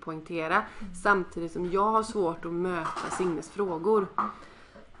ändå poängtera. Samtidigt som jag har svårt att möta Signes frågor.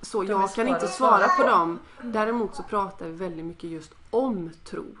 Så jag kan inte svara på dem. Däremot så pratar vi väldigt mycket just om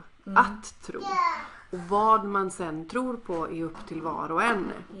tro. Att tro. Och vad man sen tror på är upp till var och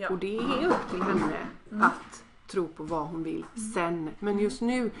en. Ja. Och det är upp till henne att tro på vad hon vill sen. Men just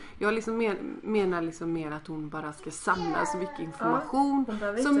nu, jag liksom menar liksom mer att hon bara ska samla så mycket information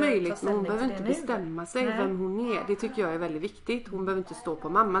som möjligt. Men hon behöver inte bestämma sig vem hon är. Det tycker jag är väldigt viktigt. Hon behöver inte stå på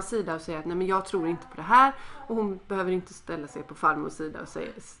mammas sida och säga att nej, men jag tror inte på det här. Och hon behöver inte ställa sig på farmors sida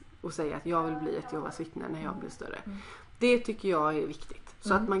och säga att jag vill bli ett Jehovas vittne när jag blir större. Det tycker jag är viktigt.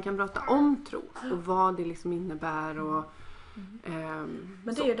 Så att man kan prata om tro och vad det liksom innebär. Och,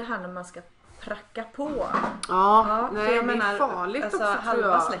 men det är ju det här när man ska pracka på. Nej, jag menar, det är farligt alltså, också, halva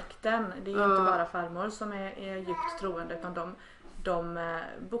tror jag. Släkten, det är ju inte bara farmor som är djupt troende, utan de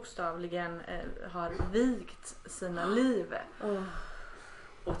bokstavligen har vigt sina liv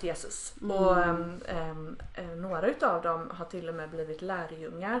åt Jesus. Och några utav dem har till och med blivit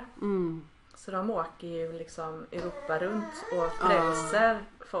lärjungar. Så de åker ju liksom Europa runt och frälser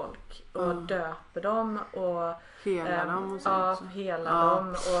folk och döper dem och hela dem och sånt. Hela dem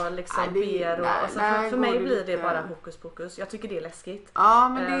och liksom ber. Och så för mig blir det bara hokus pokus. Jag tycker det är läskigt.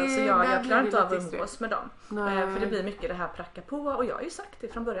 Så jag klarar inte av att umgås med dem. För det blir mycket det här pracka på. Och jag har ju sagt det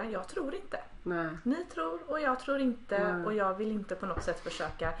från början, jag tror inte. Ni tror och jag tror inte. Och jag vill inte på något sätt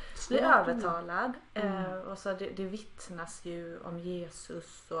försöka bli övertalad. Och så det vittnas ju om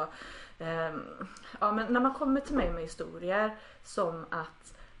Jesus. Och, men när man kommer till mig med historier som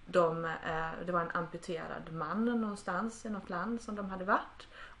att det var en amputerad man någonstans i något land som de hade varit,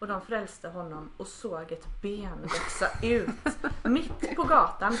 och de frälste honom och såg ett ben växa ut mitt på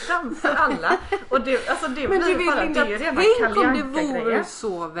gatan framför alla. Och det blir bara det rena Kalle-Anka-grejen.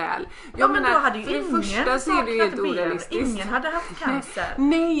 Så väl. Men då hade ju ingen saknat ben. Ingen hade haft cancer.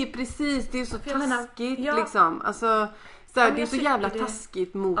 Nej, precis. Det är så taskigt liksom. Alltså, det är så jävla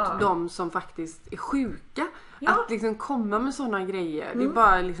taskigt mot de som faktiskt är sjuka. Att liksom komma med sådana grejer. Det är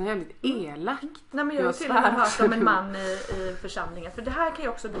bara liksom jävligt elakt. Nej, men jag har till och med hört om en man i församlingen. För det här kan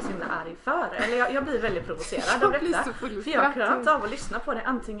jag också bli så himla arg för. Eller jag blir väldigt provocerad av detta. För jag klarar inte av att lyssna på det.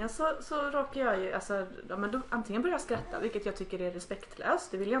 Antingen så råkar jag ju, antingen börjar jag skratta, vilket jag tycker är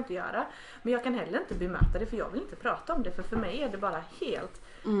respektlöst. Det vill jag inte göra. Men jag kan heller inte bemöta det, för jag vill inte prata om det. För mig är det bara helt...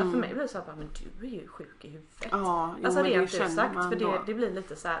 för mig blir det så här, men du är ju sjuk i huvudet. Rent ut sagt, för det blir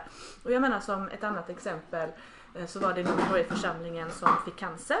lite så här. Och jag menar, som ett annat exempel, så var det någon i församlingen som fick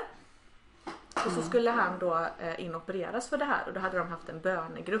cancer. Och så skulle han då inopereras för det här. Och då hade de haft en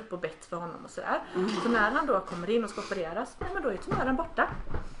bönegrupp och bett för honom och sådär. Så när han då kommer in och ska opereras, men då är tumören borta.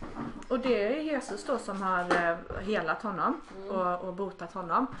 Och det är Jesus då som har helat honom och botat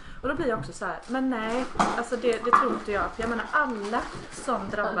honom. Och då blir jag också så här, men nej, alltså det tror inte jag. För jag menar alla som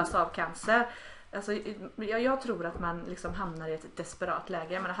drabbas av cancer, alltså, jag tror att man liksom hamnar i ett desperat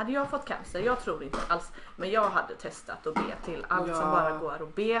läge. Jag menar, hade jag fått cancer, jag tror inte alls, men jag hade testat att be till allt som bara går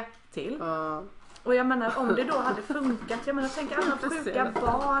att be till. Och jag menar, om det då hade funkat, jag menar, tänk alla sjuka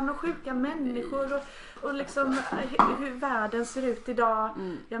barn och sjuka människor och liksom hur världen ser ut idag.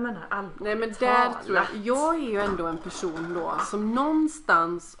 Jag menar, allt. Nej, men där tror jag är ju ändå en person då som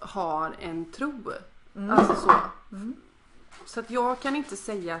någonstans har en tro. Alltså så. Så att jag kan inte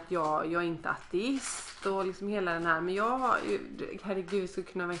säga att jag är inte ateist och liksom hela den här, men herregud, skulle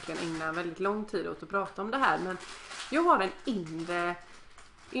kunna verkligen ägna väldigt lång tid åt att prata om det här, men jag har en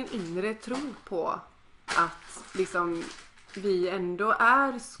inre tro på att liksom vi ändå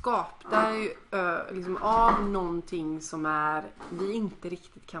är skapta liksom av någonting som vi inte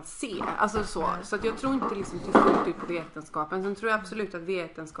riktigt kan se. Alltså så att jag tror inte liksom till fullt ut på vetenskapen. Sen tror jag absolut att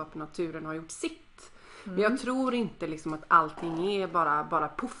vetenskapen och naturen har gjort sitt. Men jag tror inte liksom att allting är bara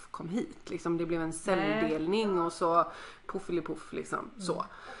puff, kom hit. Liksom det blev en celldelning och så puff liksom så.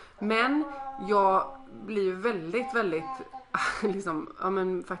 Men jag blir väldigt, väldigt liksom, ja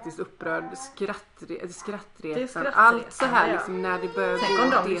men faktiskt upprörd, skrattretande, allt så här liksom när det börjar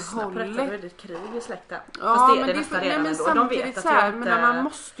gå åt det hållet. Tänk om de krig i släkten. Ja, fast men det är nästan redan ändå. De vet att så här, men man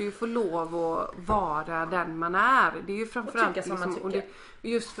måste ju få lov att vara den man är. Det är ju framförallt liksom, och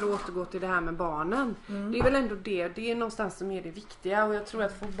just för att återgå till det här med barnen. Det är väl ändå det är någonstans som är det viktiga, och jag tror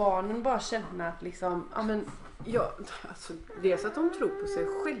att få barnen bara känna att liksom, ja men alltså det är så att de tror på sig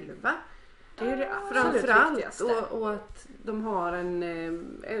själva. Det är det framförallt och att de har en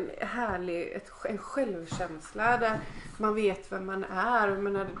härlig en självkänsla där man vet vem man är,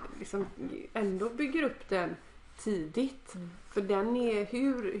 men liksom ändå bygger upp den tidigt. För den är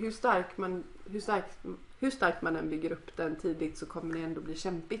hur stark man än bygger upp den tidigt, så kommer det ändå bli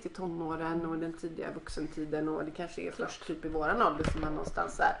kämpigt i tonåren och den tidiga vuxentiden, och det kanske är först typ i våran ålder som man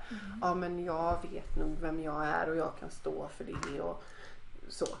någonstans är. Ja, men jag vet nog vem jag är och jag kan stå för det och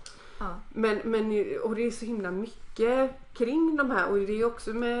så. Men och det är så himla mycket kring de här, och det är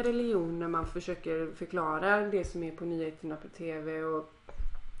också med religion när man försöker förklara det som är på nyheterna på tv, och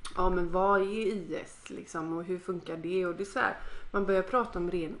ja men vad är IS liksom, och hur funkar det, och det är så här, man börjar prata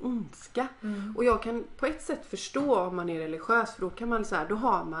om ren ondska. Och jag kan på ett sätt förstå om man är religiös, för då kan man så här, då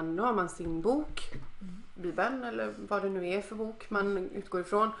har man sin bok, Bibeln eller vad det nu är för bok man utgår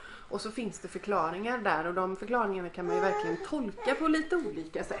ifrån, och så finns det förklaringar där, och de förklaringarna kan man ju verkligen tolka på lite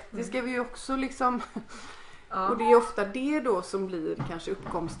olika sätt. Det ska vi ju också liksom och det är ofta det då som blir kanske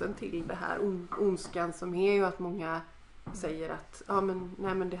uppkomsten till det här ondskan, som är ju att många säger att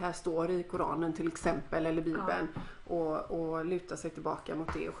men det här står i Koranen till exempel, eller Bibeln, och lutar sig tillbaka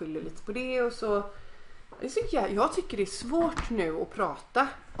mot det och skyller lite på det, och så jag tycker det är svårt nu att prata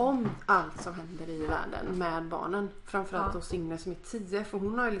om allt som händer i världen med barnen. Framförallt hos Signe som är 10. För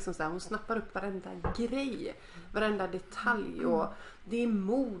hon har ju liksom så här, hon snappar upp varenda grej. Varenda detalj. Och det är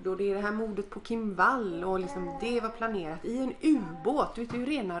mord, och det är det här mordet på Kim Wall. Och liksom det var planerat i en ubåt. Du vet ju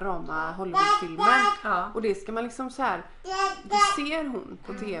rena rama Hollywoodfilmer. Och det ska man liksom så här, det ser hon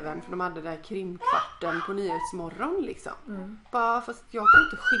på tvn, för de hade där krimkvarten på Nyhetsmorgon liksom. Bara, fast jag kan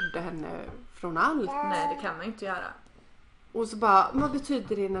inte skydda henne från allt. Nej, det kan man inte göra. Och så bara, vad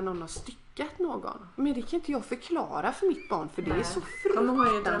betyder det när någon har styckat någon? Men det kan inte jag förklara för mitt barn, för det är så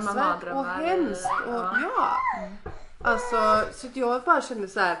fruktansvärt och hemskt. Och, alltså, så att jag bara kände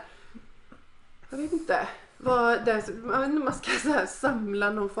så här, jag vet inte, man ska så här samla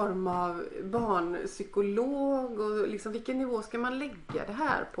någon form av barnpsykolog, och liksom, vilken nivå ska man lägga det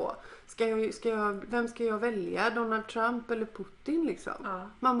här på? Vem ska jag välja? Donald Trump eller Putin liksom?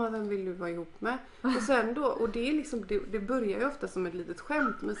 Mamma, vem vill du vara ihop med? Och sen då, och det är liksom, det börjar ju ofta som ett litet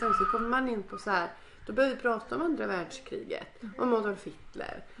skämt, men sen så kommer man in på så här, då börjar vi prata om andra världskriget, om Adolf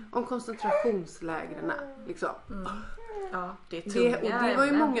Hitler, om koncentrationslägren liksom. Ja, det är tunga det var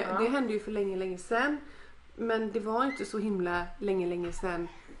ju många, det hände ju för länge sedan, men det var inte så himla länge sedan.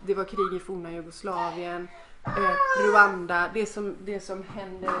 Det var krig i forna Jugoslavien, Rwanda, det som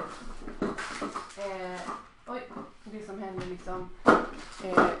händer liksom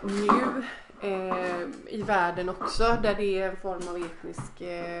nu i världen också, där det är en form av etnisk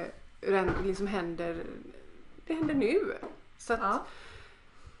liksom händer nu, så att ja,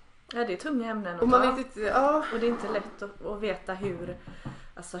 det är tunga ämnen och man vet inte, och det är inte lätt att veta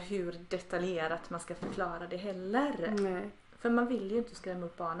hur detaljerat man ska förklara det heller. Nej. För man vill ju inte skrämma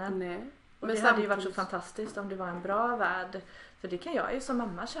upp barnen. Nej. Och det hade ju varit så fantastiskt om det var en bra värld. För det kan jag ju som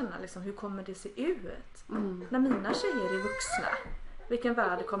mamma känna, liksom, hur kommer det se ut? När mina tjejer är vuxna, vilken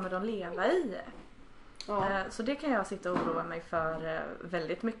värld kommer de leva i? Ja. Så det kan jag sitta och oroa mig för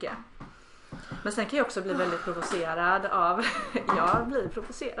väldigt mycket. Men sen kan jag också bli väldigt provocerad av, jag blir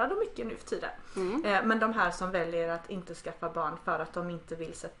provocerad av mycket nu för tiden. Men de här som väljer att inte skaffa barn för att de inte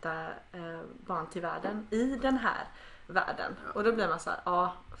vill sätta barn till världen i den här världen. Och då blir man så här,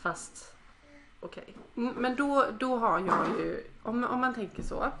 ja fast okej. Men då har jag ju, om man tänker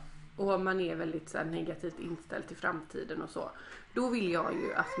så och om man är väldigt så här negativt inställd till framtiden och så, då vill jag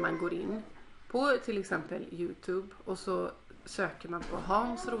ju att man går in på till exempel YouTube och så söker man på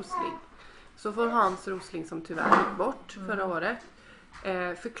Hans Rosling. Så får Hans Rosling, som tyvärr gick bort förra året,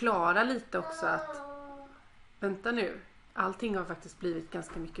 förklara lite också att vänta nu, allting har faktiskt blivit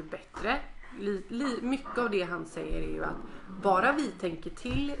ganska mycket bättre. Mycket av det han säger är ju att bara vi tänker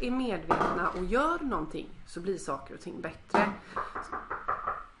till, är medvetna och gör någonting så blir saker och ting bättre.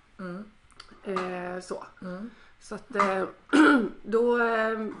 Så att då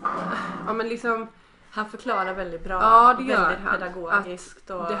ja men liksom han förklarar väldigt bra. Ja, det gör väldigt han. Pedagogiskt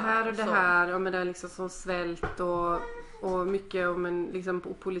och det här och det så. här, ja men det är liksom som svält och mycket om en liksom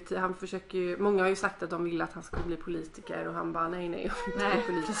på politik. Han försöker ju, många har ju sagt att de vill att han ska bli politiker och han bara nej jag vill inte bli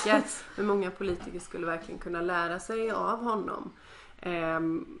politiker. Men många politiker skulle verkligen kunna lära sig av honom.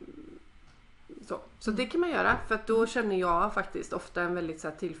 Så det kan man göra, för att då känner jag faktiskt ofta en väldigt så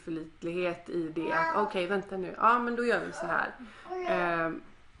här tillförlitlighet i det att okej, vänta nu, ja men då gör vi så här.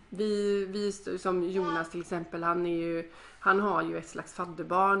 Vi som Jonas till exempel, han har ju ett slags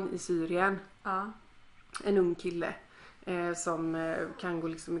fadderbarn i Syrien. Ja. En ung kille som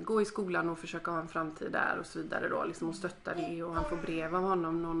kan gå i skolan och försöka ha en framtid där och så vidare då, liksom, och stötta det, och han får brev av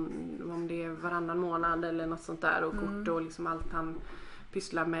honom om det är varannan månad eller något sånt där, och kort och liksom allt han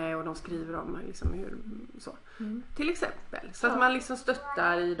pysslar med, och de skriver om liksom hur så. Till exempel. Så att man liksom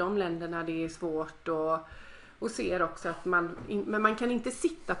stöttar i de länderna det är svårt, och ser också att men man kan inte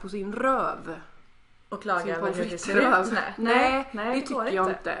sitta på sin röv och klaga över hur det ser ut. Nej, det tycker jag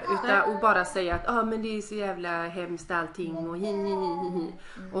inte. Utan, och bara säga att men det är så jävla hemskt allting och hi.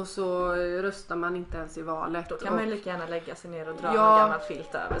 Och så röstar man inte ens i valet. Då kan man lika gärna lägga sig ner och dra en gammal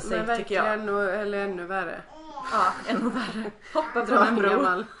filt över sig, men tycker jag. Eller ännu värre. Ja, ännu värre. Hoppa från en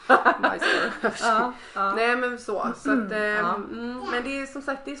bro. Nej men så att, men det är som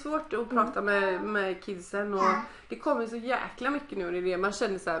sagt, det är svårt att prata med kidsen, och det kommer så jäkla mycket nu i det. Man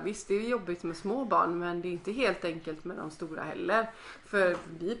känner så här, visst det är jobbigt med små barn, men det är inte helt enkelt med de stora heller. För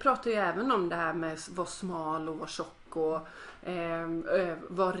vi pratar ju även om det här med att vara smal och vara tjock och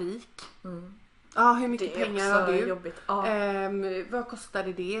vara rik. Hur mycket pengar har du? Jobbigt. Vad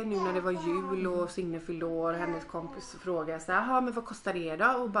kostade det nu när det var jul och Signe fyllde år? Hennes kompis frågade så här, men vad kostar det då?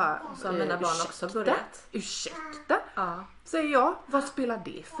 Och bara, så har mina barn också börjat. Ursäkta? Säger jag. Vad spelar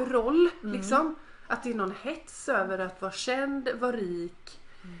det för roll? Liksom? Att det är någon hets över att vara känd, vara rik.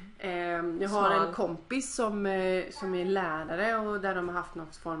 Jag har en kompis som är lärare, och där de har haft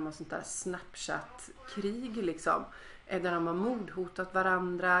någon form av sånt där Snapchat-krig liksom. Där de har mordhotat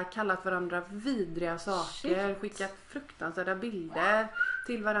varandra, kallat varandra vidriga saker, skickat fruktansvärda bilder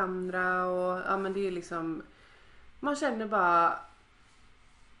till varandra, och men det är liksom, man känner bara,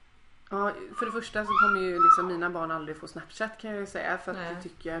 för det första så kommer ju liksom mina barn aldrig få Snapchat, kan jag ju säga, för att det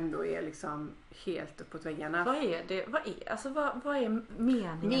tycker jag ändå är liksom helt uppåt väggarna. Vad är det? Vad är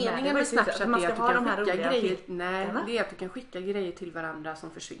meningen med Snapchat? Är att du kan skicka grejer. Nej, det är att du kan skicka grejer till varandra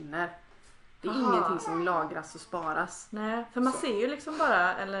som försvinner. Det är ingenting som lagras och sparas. Nej, för man ser ju liksom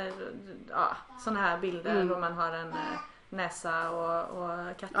bara, eller såna här bilder då man har en näsa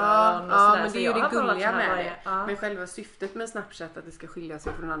och kattöron och sådär. Men det är ju det gulliga med det. Men själva syftet med Snapchat, att det ska skilja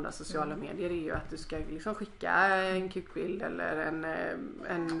sig från andra sociala medier, är ju att du ska liksom skicka en kukbild eller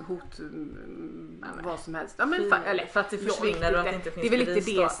en hot, vad som helst. Eller för att det försvinner och att det inte finns. Det är väl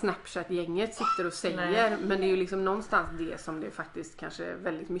inte det Snapchat-gänget sitter och säger, men det är ju liksom någonstans det som det faktiskt kanske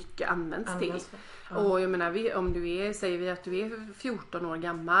väldigt mycket används till. Och jag menar, säger vi att du är 14 år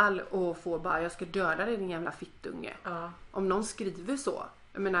gammal och får bara, jag ska döda dig din jävla fittunge. Om någon skriver så,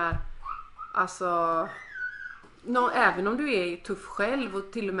 jag menar, alltså även om du är tuff själv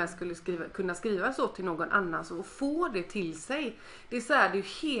och till och med skulle kunna skriva så till någon annan, så få det till sig, det är så här, det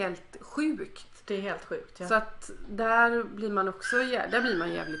är helt sjukt. Det är helt sjukt, ja. Så att där blir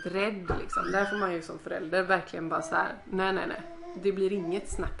man jävligt rädd liksom. Där får man ju som förälder verkligen bara så här, nej. Det blir inget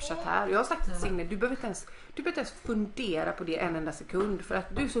Snapchat här. Jag har sagt till Signe, du behöver inte ens fundera på det en enda sekund, för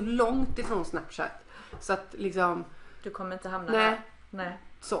att du är så långt ifrån Snapchat. Så att liksom, du kommer inte hamna där. Nej.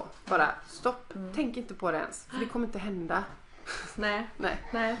 Så, bara stopp. Tänk inte på det ens, för det kommer inte hända. Nej.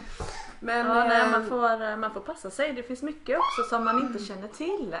 Men, man får passa sig. Det finns mycket också som man inte känner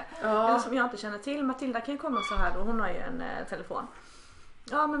till. Eller som jag inte känner till. Matilda kan ju komma så här då. Hon har ju en telefon.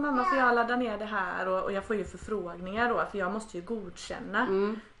 Ja men mamma, får jag ladda ner det här? Och jag får ju förfrågningar då. För jag måste ju godkänna.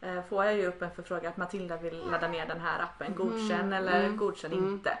 Får jag ju upp en förfrågan att Matilda vill ladda ner den här appen. Godkänn eller godkänn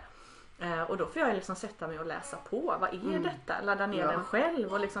inte. Och då får jag liksom sätta mig och läsa på. Vad är detta? Ladda ner den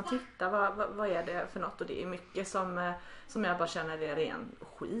själv och liksom titta vad är det för något. Och det är mycket som jag bara känner är ren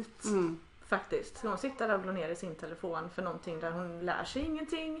skit. Faktiskt. Hon sitter där och går ner i sin telefon för någonting där hon lär sig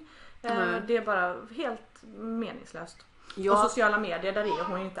ingenting. Det är bara helt meningslöst. Och sociala medier, där är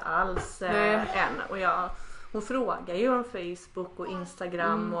hon ju inte alls än. Och hon frågar ju om Facebook och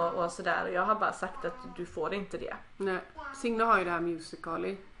Instagram och sådär. Och jag har bara sagt att du får inte det. Nej. Signe har ju det här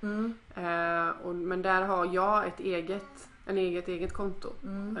Musical.ly. Men där har jag ett eget konto.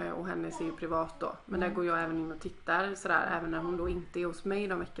 Och hennes är ju privat då. Men där går jag även in och tittar sådär, även när hon då inte är hos mig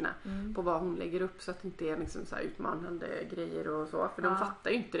de veckorna. På vad hon lägger upp, så att det inte är liksom så här utmanande grejer och så. För de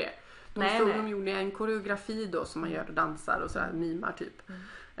fattar ju inte det. De gjorde en koreografi då som man gör och dansar och sådär, mimar typ.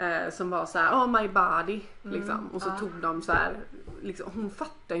 Som var så här, my body liksom. Och så tog de så här, liksom, hon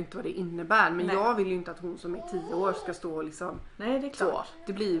fattar inte vad det innebär, men jag vill ju inte att hon som är 10 år ska stå liksom. Nej, det är klart. Så.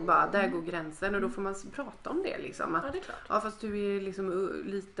 Det blir ju bara, där går gränsen, och då får man prata om det liksom. Att, det är klart. Ja, fast du är liksom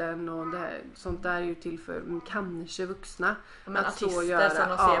liten och sånt där är ju till för kanske vuxna. Men att artister så göra, som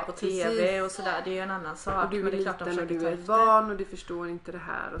de ser på tv och sådär, det är ju en annan sak. Och du är liten och du är van och du förstår inte det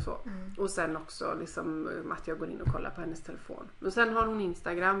här och så. Och sen också liksom att jag går in och kollar på hennes telefon. Och sen har hon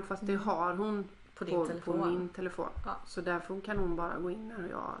Instagram, fast det har hon på min telefon. Så därför kan hon bara gå in när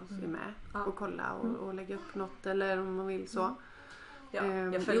jag är med och kolla och lägga upp något eller om man vill så. Jag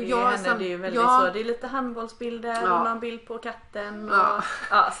följer henne, det är ju väldigt så, det är lite handbollsbilder och någon bild på katten och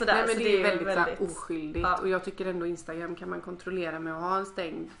sådär. Nej, men så det är väldigt oskyldigt och jag tycker ändå Instagram kan man kontrollera med att ha en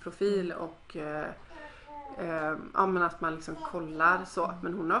stängd profil och men att man liksom kollar så.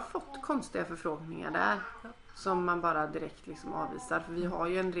 Men hon har fått konstiga förfrågningar där. Som man bara direkt liksom avvisar. För vi har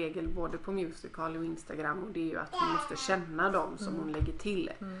ju en regel både på Musical och Instagram. Och det är ju att hon måste känna dem som hon lägger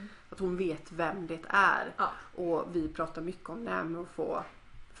till. Att hon vet vem det är. Och vi pratar mycket om det här med att få.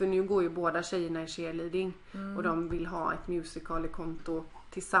 För nu går ju båda tjejerna i cheerleading. Och de vill ha ett Musical-konto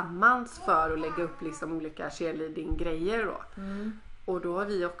tillsammans för att lägga upp liksom olika cheerleading-grejer då. Och då har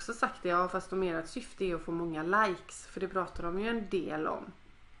vi också sagt det. Fast de menar att syfte är att få många likes. För det pratar de ju en del om.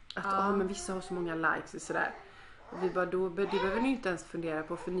 Att men vissa har så många likes och sådär. Och vi bara, det behöver ni inte ens fundera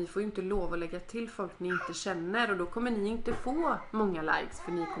på, för ni får ju inte lov att lägga till folk ni inte känner, och då kommer ni inte få många likes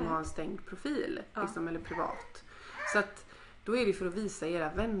för ni kommer ha en stängd profil liksom, eller privat. Så att då är det för att visa era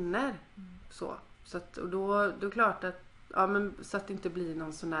vänner så att, och då är det klart att men så att det inte blir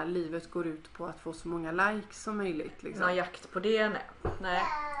någon sån här livet går ut på att få så många likes som möjligt liksom. Någon jakt på det, nej.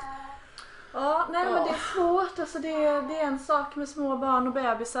 Men det är svårt. Alltså det är en sak med små barn och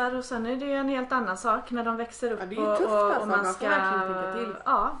bebisar, och sen är det en helt annan sak när de växer upp. Det är tufft, och man ska verkligen tänka till.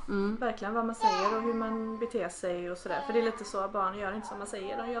 Verkligen vad man säger och hur man beter sig och sådär. För det är lite så, barn gör inte som man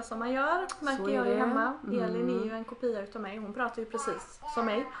säger, de gör som man gör. Märker jag är hemma. Elin är ju en kopia utav mig. Hon pratar ju precis som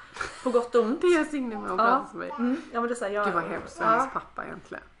mig. På gott och ont. Det är Signe med, hon pratar som mig. Ja, men det säger jag. Gud vad hemskt för hennes pappa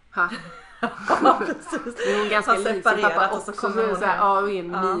egentligen. Precis. Det är en ganska liten pappa och så kommer hon här. Och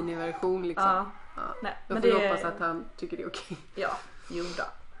en miniversion liksom. Nej, men jag får hoppas att han tycker det är okej. Ja, jo då.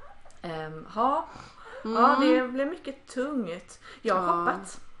 Det blev mycket tungt. Jag har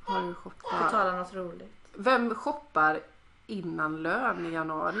shoppat. Har du shoppat? På tala något roligt. Vem shoppar innan lön i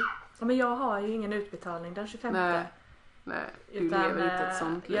januari? Men jag har ju ingen utbetalning den 25. Nej, du lever inte ett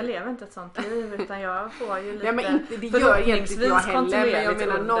sånt liv. Jag lever inte ett sånt liv, utan jag får ju lite. Nej, men inte, det gör egentligen jag heller, men jag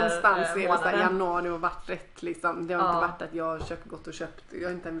menar någonstans är det så här, januari har varit rätt liksom. Det har inte varit att jag har gått och köpt, jag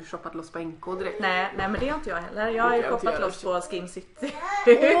har inte ens shoppat loss på NK direkt. Nej, men det har inte jag heller. Jag har ju shoppat loss på Skim City.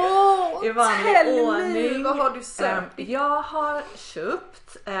 I vanlig ordning. Vad har du sökt? Jag har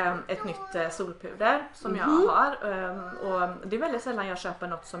köpt ett nytt solpuder som jag har. Och det är väldigt sällan jag köper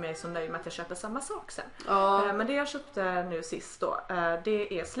något som jag är så nöjd med att jag köper samma sak sen. Men det jag köpte nu sist då,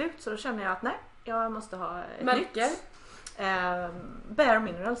 det är slut, så då känner jag att nej, jag måste ha ett märke. Nytt. Bare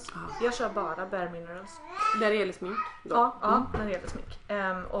Minerals. Jag kör bara Bare Minerals. När det gäller smink då? Ja, när det gäller smink.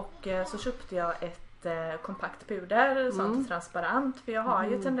 Och så köpte jag ett kompakt puder, sånt transparent, för jag har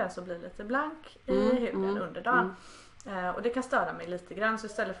ju tendens att bli lite blank i huden under dagen. Och det kan störa mig lite grann, så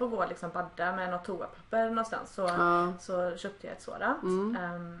istället för att gå liksom badda med något toapapper någonstans så köpte jag ett sådant.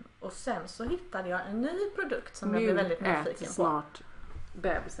 Och sen så hittade jag en ny produkt som jag blev väldigt nyfiken på. Snart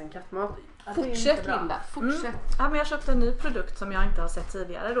bebisen kattmat. Fortsätt Linda, fortsätt. Ja, men jag köpte en ny produkt som jag inte har sett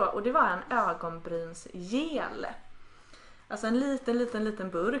tidigare då, och det var en ögonbrynsgel. Alltså en liten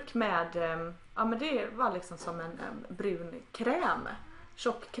burk med, ja men det var liksom som en brun kräm,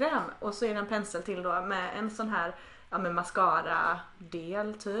 tjockkräm, och så är det en pensel till då med en sån här med mascara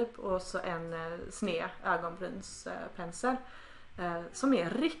del typ, och så en sned ögonbrynspensel som är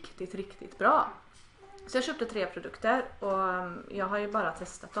riktigt bra. Så jag köpte 3 produkter och jag har ju bara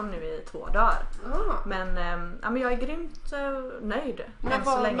testat dem nu i 2 dagar. Men jag är grymt nöjd. Men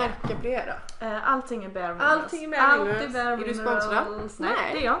vad märker det då? Allting är bare minerals. Är du sponsrad?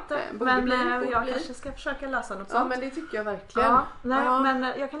 Nej, det är jag inte. Men jag kanske ska försöka läsa något sånt. Ja, men det tycker jag verkligen. Men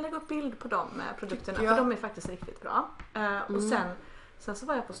jag kan lägga upp bild på de produkterna, för de är faktiskt riktigt bra. Och sen så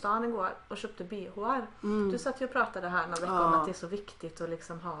var jag på stan igår och köpte BH:ar. Du satt ju och pratade här några veckor om att det är så viktigt att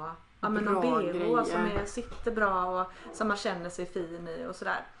liksom ha någon BH som sitter bra och som man känner sig fin i och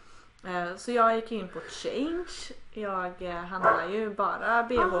sådär. Så jag gick in på Change. Jag handlar ju bara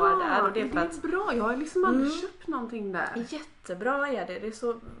BH där. Och det är bra, jag har liksom aldrig köpt någonting där. Jättebra är det. Det är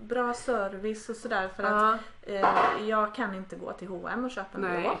så bra service och sådär. För att jag kan inte gå till H&M och köpa en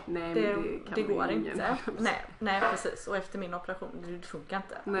BH. Det går inte. Nej, precis. Och efter min operation, det funkar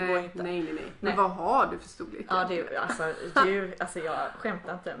inte. Det går inte. Nej. Men vad har du för storlek? Ja, alltså jag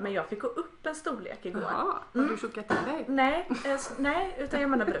skämtar inte. Men jag fick gå upp en storlek igår. Jaha, har du tjockat till dig? Nej, utan jag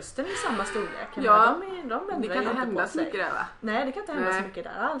menar brösten är samma storlek. Ja, de det kan inte hända så mycket där, va? Nej, det kan inte hända så mycket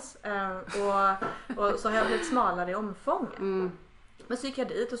där alls. Och så har jag blivit smalare i omfång. Men så gick jag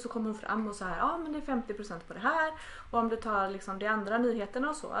dit och så kom hon fram och så här, men det är 50% på det här. Och om du tar liksom de andra nyheterna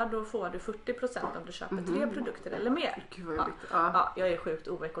och så, då får du 40% om du köper 3 produkter eller mer. Gud vad jobbigt. Jag är sjukt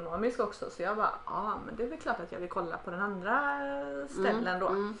oekonomisk också, så jag bara, men det är väl klart att jag vill kolla på den andra ställen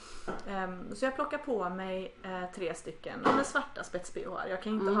då. Så jag plockar på mig 3 stycken med svarta spets-BH:ar. Jag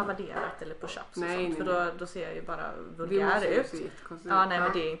kan inte ha värderat eller push-ups och sånt, för då ser jag ju bara vulgär ut. Men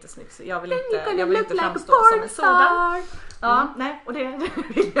det är inte snyggt. Jag vill inte framstå som en sådan. Nej, och det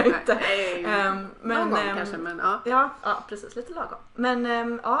vill jag inte. Ja, precis, lite lagom. Men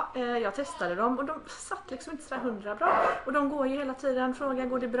jag testade dem och de satt liksom inte så 100 bra. Och de går ju hela tiden, frågar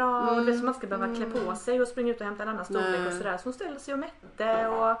går det bra, och det är som man ska behöva klä på sig och springa ut och hämta en annan storlek och sådär. Så hon ställde sig och mätte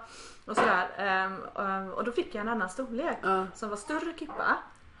och sådär. Och då fick jag en annan storlek som var större kippa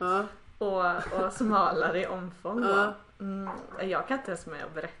och smalare i omfång. Jag kan inte ens med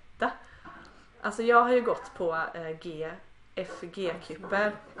att berätta. Alltså jag har ju gått på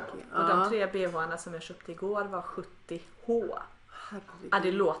FG-kupper och de 3 BH:arna som jag köpte igår var 70H.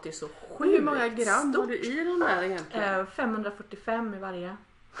 Det låter ju så sjukt. Hur många gram har du i de där egentligen? 545 i varje.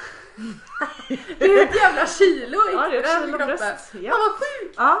 Det är ett jävla kilo i det är ett kilo bröst. Ja, vad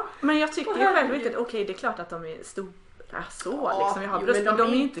sjukt. Ja, men jag tycker ju själv inte okej, det är klart att de är stora så liksom. Jag har bröst, men de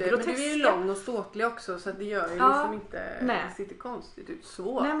är inte groteska. Men du är ju lång och ståtlig också, så det gör ju liksom inte sitter konstigt ut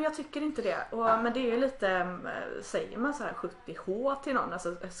så. Nej, men jag tycker inte det. Men det är ju lite, säger man så här 70H till någon,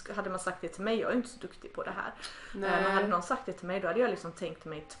 alltså hade man sagt det till mig, jag är inte så duktig på det här. Men hade någon sagt det till mig, då hade jag liksom tänkt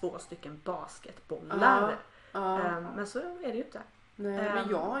mig 2 stycken basketbollar. Men så är det ju inte. Nej, men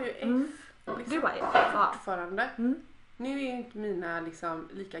jag har ju F. Liksom, du har F fortfarande. Nu är ju inte mina liksom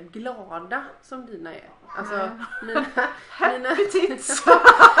lika glada som dina är. Alltså mina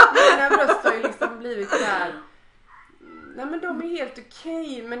bröst har ju liksom blivit så här. Nej, men de är helt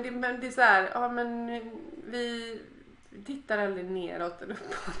okej, men det är så här, men vi tittar aldrig neråt eller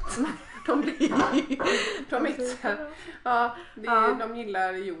uppåt. De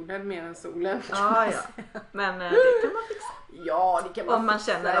gillar jorden mer än solen. Men det kan man fixa. Ja, det kan man. Om man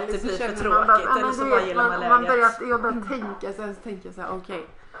känner att det blir för tråkigt eller så bara gillar man läget. Jag börjar tänka så här, okej.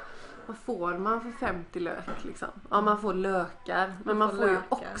 Vad får man för 50 lök liksom? Ja, man får lökar, men man får ju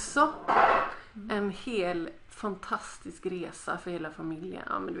också en hel fantastisk resa för hela familjen.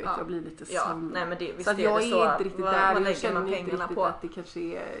 Ja, men du vet, jag blir lite nej, men det, så att jag är inte riktigt där. Jag känner inte riktigt på att det kanske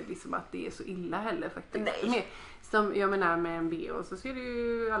är liksom att det är så illa heller faktiskt. Nej. Som jag menar med en BH så ser det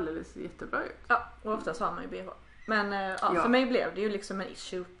ju alldeles jättebra ut. Ja, och ofta så har man ju BH. Men för mig blev det ju liksom en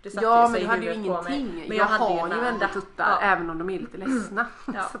issue. Det satt men sig du hade ju ingenting. Men jag har ju ändå tuttar, även om de är lite ledsna.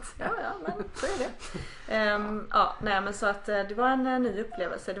 Men så är det. Men så att det var en ny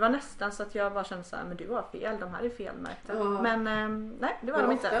upplevelse. Det var nästan så att jag bara kände så här, men du har fel, de här är felmärkta. Men nej, det var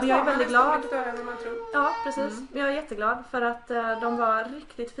de inte. Men jag är väldigt glad. Ja, precis. Men jag är jätteglad för att de var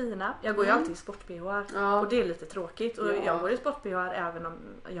riktigt fina. Jag går ju alltid i sport-BH:ar och det är lite tråkigt. Och jag går i sport-BH:ar även om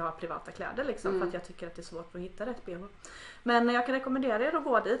jag har privata kläder liksom, för att jag tycker att det är svårt att hitta rätt bh. Men jag kan rekommendera er att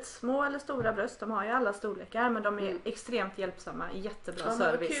gå dit. Små eller stora bröst, de har ju alla storlekar, men de är extremt hjälpsamma, jättebra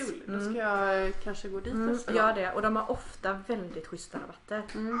service. Ja, kul. Då ska jag kanske gå dit nästa gång. Gör det, och de har ofta väldigt schyssta rabatter.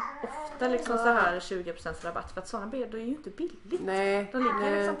 Ofta liksom så här 20% rabatt, för att sådana bh är ju inte billigt. Nej. De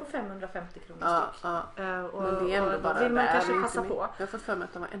ligger liksom på 550 kronor styck. Och men det är ändå bara vill man där, kanske passa på. Jag har fått för mig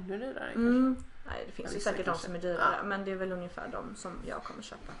att de var ännu dyrare kanske. Nej, det finns ju säkert de som är dyrare, men det är väl ungefär de som jag kommer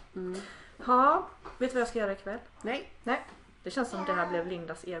köpa. Ja, vet du vad jag ska göra ikväll? Nej. Det känns som det här blev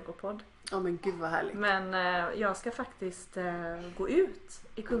Lindas egopodd. Ja, men gud vad härligt. Men jag ska faktiskt gå ut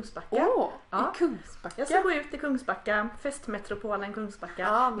i Kungsbacka. I Kungsbacka? Jag ska gå ut i Kungsbacka, festmetropolen Kungsbacka.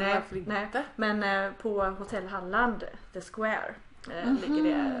 Ja, men varför inte? Men på Hotell Halland, The Square, ligger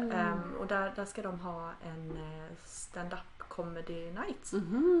det. Och där ska de ha en stand-up comedy night.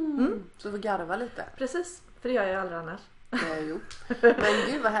 Så får garva lite. Precis, för det gör jag aldrig annars. Jo. Men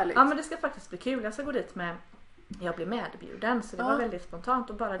gud vad härligt. Ja, men det ska faktiskt bli kul. Jag ska gå dit med... Jag blev medbjuden, så det var väldigt spontant.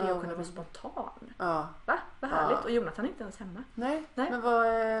 Och bara det jag kunde vara spontan. Va? Vad härligt. Och Jonathan är inte ens hemma. Nej. Men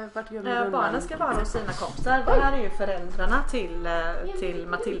vart gör vi barnen ska vara hos sina kompisar. Det här är ju föräldrarna till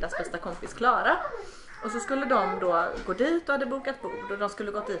Matildas bästa kompis Klara. Och så skulle de då gå dit och hade bokat bord. Och de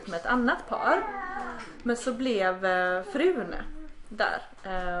skulle gått dit med ett annat par. Men så blev frun där.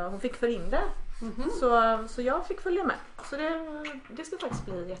 Hon fick för in det. Så jag fick följa med. Så det ska faktiskt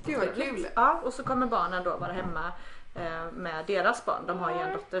bli jättekul. Ja, och så kommer barnen då vara hemma med deras barn. De har ju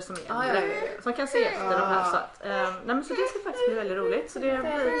en dotter som är äldre, som kan se efter de här. Så, så det ska faktiskt bli väldigt roligt. Så det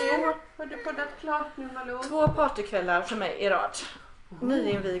blir har du poddat klart nu, Malou? 2 partykvällar för mig i rad.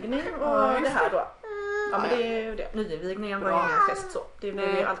 Nyinvigning och det här då. Ja, men det är ju det. Nyinvigningen var ju ingen fest så. Det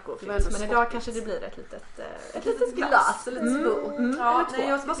blev ju alkoholfritt. Men idag kanske det blir ett litet glas. Eller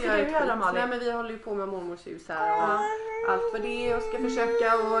två. Vad ska du göra, Malin? Nej, men vi håller ju på med mormors hus här och allt för det. Och ska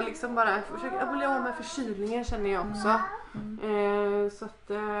försöka och liksom bara bli av med förkylningen, känner jag också. Så att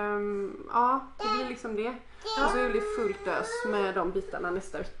det blir liksom det. Och så är det fullt ös med de bitarna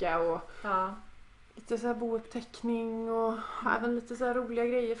nästa vecka och lite så här bouppteckning och även lite så här roliga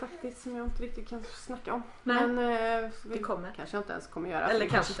grejer faktiskt som jag inte riktigt kan snacka om. Nej. Men det kommer. Kanske jag inte ens kommer göra. Eller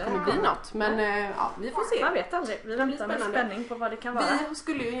kanske kommer bli något. Men vi får se. Man vet aldrig. Vi väntar med spänning på vad det kan vara. Vi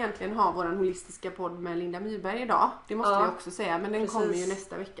skulle ju egentligen ha vår holistiska podd med Linda Myrberg idag. Det måste vi också säga. Men den kommer ju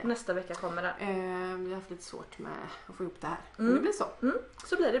nästa vecka. Nästa vecka kommer den. Vi har haft lite svårt med att få ihop det här. Men det blir så.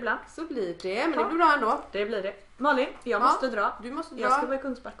 Så blir det ibland. Så blir det. Men det blir bra ändå. Det blir det. Malin, jag måste dra. Du måste dra. Jag ska vara i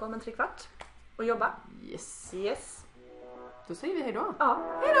Kungsbacka om en 3/4. Och jobba. Yes. Då säger vi hejdå. Ja.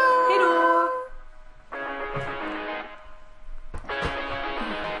 Hejdå!